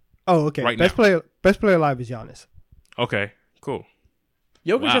alive? Oh, okay. Right Best now. player alive is Giannis. Okay, cool.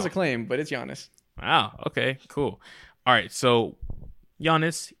 Jokic Wow. has a claim, but it's Giannis. Wow. Okay, cool. All right, so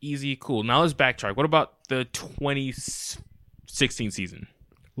Giannis, easy, cool. Now let's backtrack. What about the 2016 season?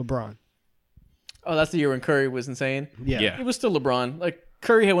 LeBron. Oh, that's the year when Curry was insane. Yeah. It was still LeBron. Like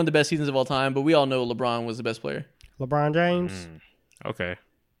Curry had one of the best seasons of all time, but we all know LeBron was the best player. LeBron James. Okay.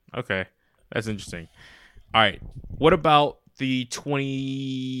 That's interesting. All right. What about the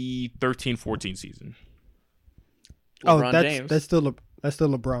 2013-14 season? LeBron that's James. that's still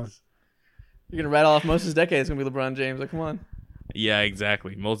LeBron. You're gonna rattle off most of his decade. It's gonna be LeBron James. Like, come on. Yeah,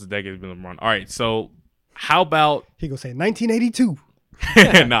 exactly. Most of the decade has been LeBron. All right, so how about He gonna say 1982.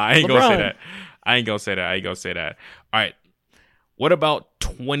 nah, I ain't gonna say LeBron. that. I ain't gonna say that. All right. What about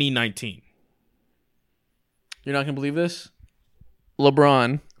 2019? You're not gonna believe this.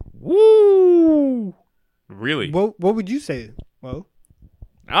 LeBron. Woo! Really? What would you say? Well,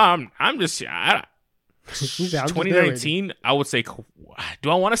 I'm just he said, I'm just narrating. 2019. I would say. Do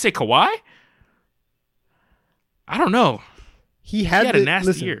I want to say Kawhi? I don't know. He had a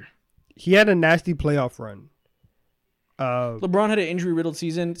nasty year. He had a nasty playoff run. LeBron had an injury-riddled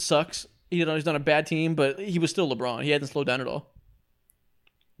season. Sucks. He's on a bad team, but he was still LeBron. He hadn't slowed down at all.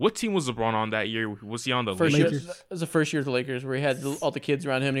 What team was LeBron on that year? Was he on the First Lakers? year, it was the first year of the Lakers where he had all the kids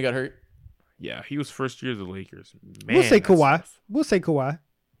around him and he got hurt. Yeah, he was first year of the Lakers. Man, we'll say that's Kawhi. tough. We'll say Kawhi.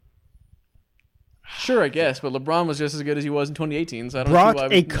 Sure, I guess, but LeBron was just as good as he was in 2018. So I don't Brought see why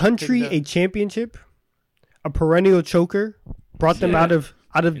a country a championship, a perennial choker, brought them out of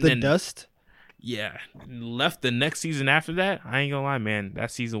the then- dust. Yeah, left the next season after that. I ain't gonna lie, man.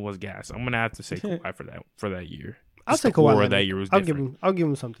 That season was gas. I'm gonna have to say Kawhi for that year. I'll Just say the Kawhi. aura that year was different. I'll give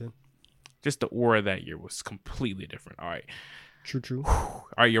him something. Just the aura that year was completely different. All right, True. all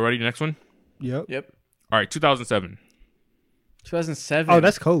right. You ready? Next one. Yep. Yep. All right, 2007. 2007. Oh,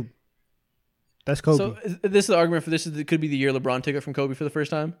 that's Kobe. That's Kobe. So this is the argument for this. It could be the year LeBron took it from Kobe for the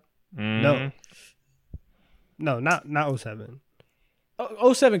first time. Mhm. No, not 07.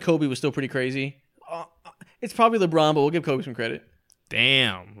 07 Kobe was still pretty crazy. It's probably LeBron, but we'll give Kobe some credit.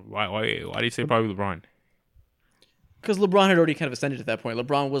 Damn. Why do you say probably LeBron? Because LeBron had already kind of ascended at that point.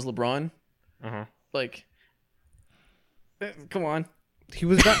 LeBron was LeBron. Uh-huh. Like, come on. He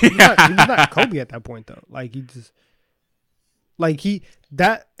was not Kobe at that point though. Like he just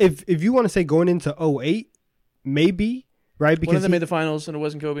if you want to say going into 08, maybe, right? One Because of them made the finals and it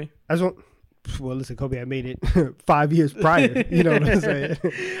wasn't Kobe. well, listen, Kobe had made it 5 years prior. You know what I'm saying?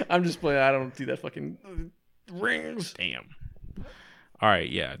 I'm just playing. I don't see that fucking rings. Damn. All right,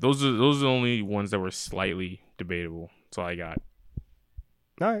 yeah. Those are the only ones that were slightly debatable. That's all I got.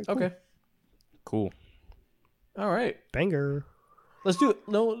 All right. Cool. Okay. Cool. All right. Banger. Let's do it.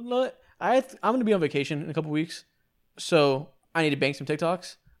 No. I'm going to be on vacation in a couple weeks, so I need to bank some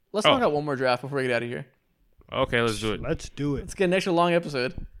TikToks. Let's knock out one more draft before we get out of here. Okay, let's do it. Let's do it. Let's get an extra long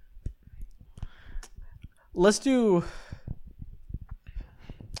episode. Let's draft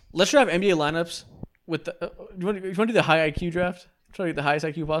NBA lineups with the. You want to do the high IQ draft? Try to get the highest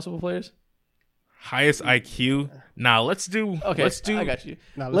IQ possible players. Highest IQ. Nah, let's do. Okay, Let's do. I got you.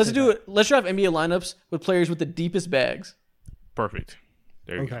 Nah, Let's do it. Let's draft NBA lineups with players with the deepest bags. Perfect.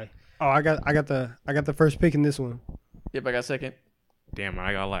 There you go. Okay. Oh, I got the first pick in this one. Yep, I got second. Damn,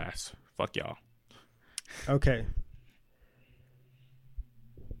 I got last. Fuck y'all. Okay.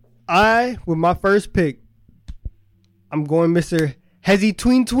 With my first pick, I'm going Mr. Hezzy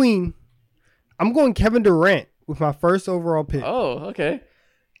Tween. I'm going Kevin Durant with my first overall pick. Oh, okay.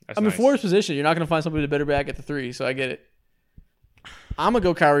 That's I'm in nice. Florida's position. You're not going to find somebody with a better bag at the 3, so I get it. I'm going to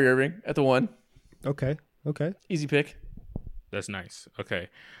go Kyrie Irving at the 1. Okay. Easy pick. That's nice. Okay.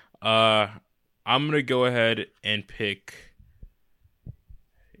 I'm gonna go ahead and pick.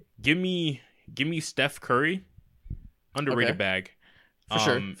 Give me Steph Curry Underrated bag. For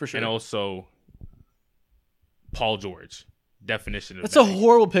sure. And also Paul George. Definition of That's bag. a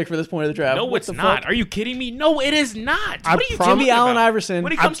horrible pick for this point of the draft. No, it's not. Are you kidding me? No, it is not. What are you Give me Allen Iverson.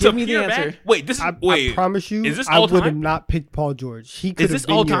 When it comes to give me the pure answer. bag, wait, I promise you, is this I all would have time? not picked Paul George. He could Is this have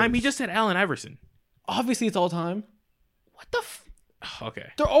been all time? yours. He just said Allen Iverson. Obviously, it's all time. What the? Okay.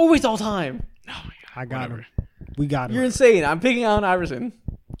 They're always all time. Oh my God. I got Whatever. him. We got him. You're insane. I'm picking Allen Iverson.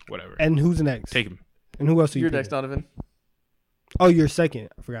 Whatever. And who's next? Take him. And who else are you You're picking? next, Donovan. Oh, you're second.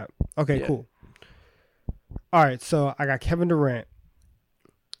 I forgot. Okay, Yeah. cool. All right, so I got Kevin Durant.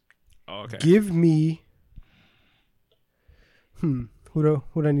 Oh, okay. Give me. Who do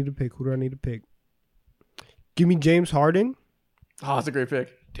I need to pick? Who do I need to pick? Give me James Harden. Oh, that's a great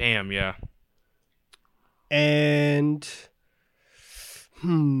pick. Damn. Yeah. And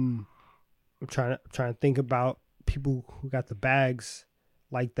I'm trying to think about people who got the bags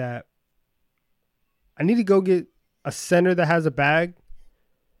like that. I need to go get a center that has a bag.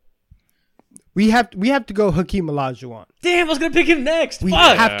 We have to go Hakeem Olajuwon. Damn, I was gonna pick him next. We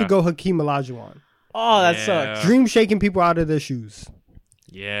Fuck. have to go Hakeem Olajuwon. Oh, that Yeah. sucks. Dream shaking people out of their shoes.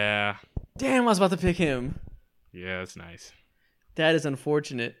 Yeah. Damn, I was about to pick him. Yeah. That's nice. That is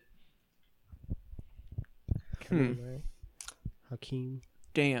unfortunate. Come on, man. Hakeem.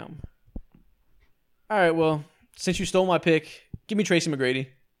 Damn. All right, well, since you stole my pick, give me Tracy McGrady.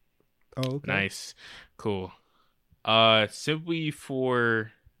 Oh, okay. Nice. Cool. Simply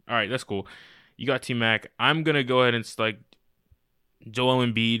for. All right. That's cool. You got T-Mac. I'm gonna go ahead and select Joel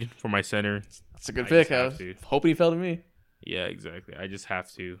Embiid for my center. That's a good I pick. just I have was to. hoping he fell to me. Yeah, exactly. I just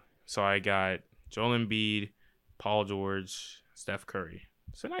have to. So I got Joel Embiid, Paul George, Steph Curry.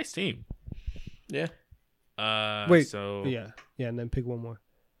 It's a nice team. Yeah. Wait. So Yeah, and then pick one more.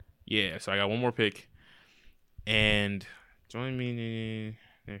 yeah. So I got one more pick, and Joel Embiid,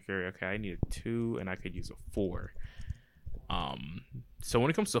 Curry. Okay, I need a 2, and I could use a 4. So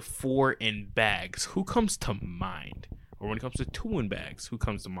when it comes to 4 in bags, who comes to mind? Or when it comes to 2 in bags, who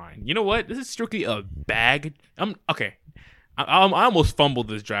comes to mind? You know what? This is strictly a bag. Okay. I almost fumbled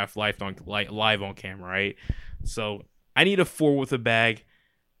this draft live on camera, right? So I need a 4 with a bag.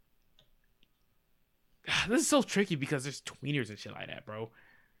 This is so tricky because there's tweeners and shit like that, bro.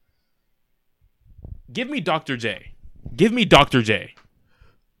 Give me Dr. J.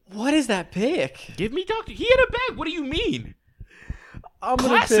 What is that pick? Give me Dr. He had a bag. What do you mean? I'm gonna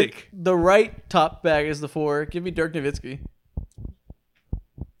Classic. pick the right top bag is the 4. Give me Dirk Nowitzki.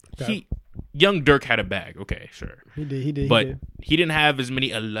 Young Dirk had a bag. Okay, sure. He did. But he didn't have as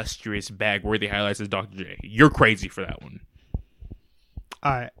many illustrious bag-worthy highlights as Dr. J. You're crazy for that one.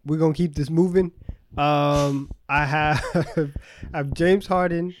 All right, we're gonna keep this moving. I have James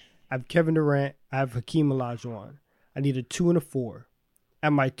Harden. I have Kevin Durant. I have Hakeem Olajuwon. I need a 2 and a 4.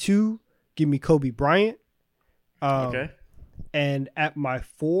 At my 2, give me Kobe Bryant. Okay. And at my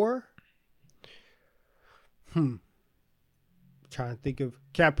 4, trying to think of.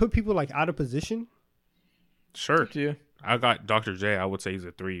 Can I put people like out of position? Sure. Up to you. I got Dr. J. I would say he's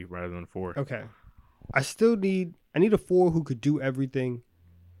a 3 rather than a 4. Okay. I need a 4 who could do everything.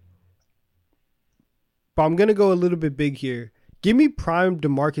 But I'm gonna go a little bit big here. Give me prime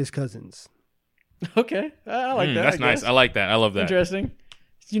DeMarcus Cousins. Okay. I like that. That's nice. guess. I like that. I love that. Interesting.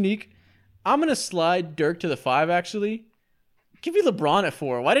 It's unique. I'm gonna slide Dirk to the 5. Actually, give me LeBron at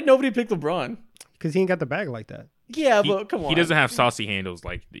 4. Why did nobody pick LeBron? Because he ain't got the bag like that. Yeah, but come on. He doesn't have saucy handles.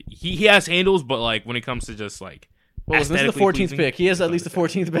 Like he has handles, but like when it comes to just like Well, this is the aesthetically 14th pleasing, pick. He has it's at least the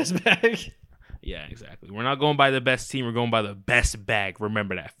 14th best bag. Yeah, exactly. We're not going by the best team. We're going by the best bag.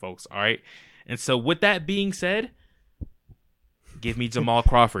 Remember that, folks. All right. And so, with that being said, give me Jamal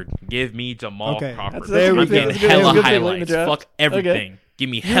Crawford. Okay. Crawford. There we I'm go. getting That's hella good pick late in the highlights. draft. Fuck everything. Okay. Give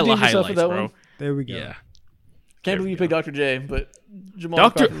me You hella redeemed yourself with highlights, that bro. one. There we go. Yeah. Can't believe you picked Dr. J, but Jamal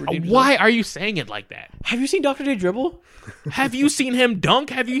Doctor, Crawford redeemed why himself. are you saying it like that? Have you seen Dr. J dribble? Have you seen him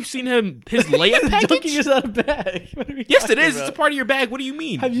dunk? Have you seen his layup Dunking package? is not a bag. What are we Yes, it talking is. about? It's a part of your bag. What do you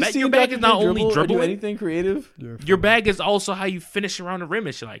mean? Have you seen your bag Dr. is not J only dribble or do dribbling. anything creative? Your bag is also how you finish around the rim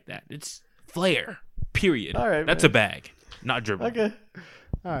and shit like that. It's flair. Period. All right, That's man. a bag, not dribbling. All Okay.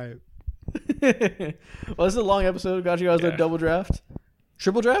 right. Well, this is a long episode. Got you guys a double draft.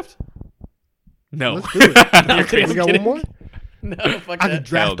 Triple draft? No. Let's do it. You're crazy. We got one more? No, fuck I that. could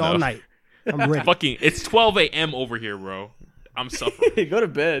draft Hell no. all night. I'm ready. Fucking, it's 12 a.m. over here, bro. I'm suffering. Go to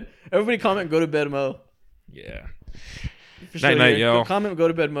bed. Everybody comment, go to bed, Mo. Yeah. For sure Night, night, here. yo. Comment, go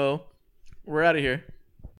to bed, Mo. We're out of here.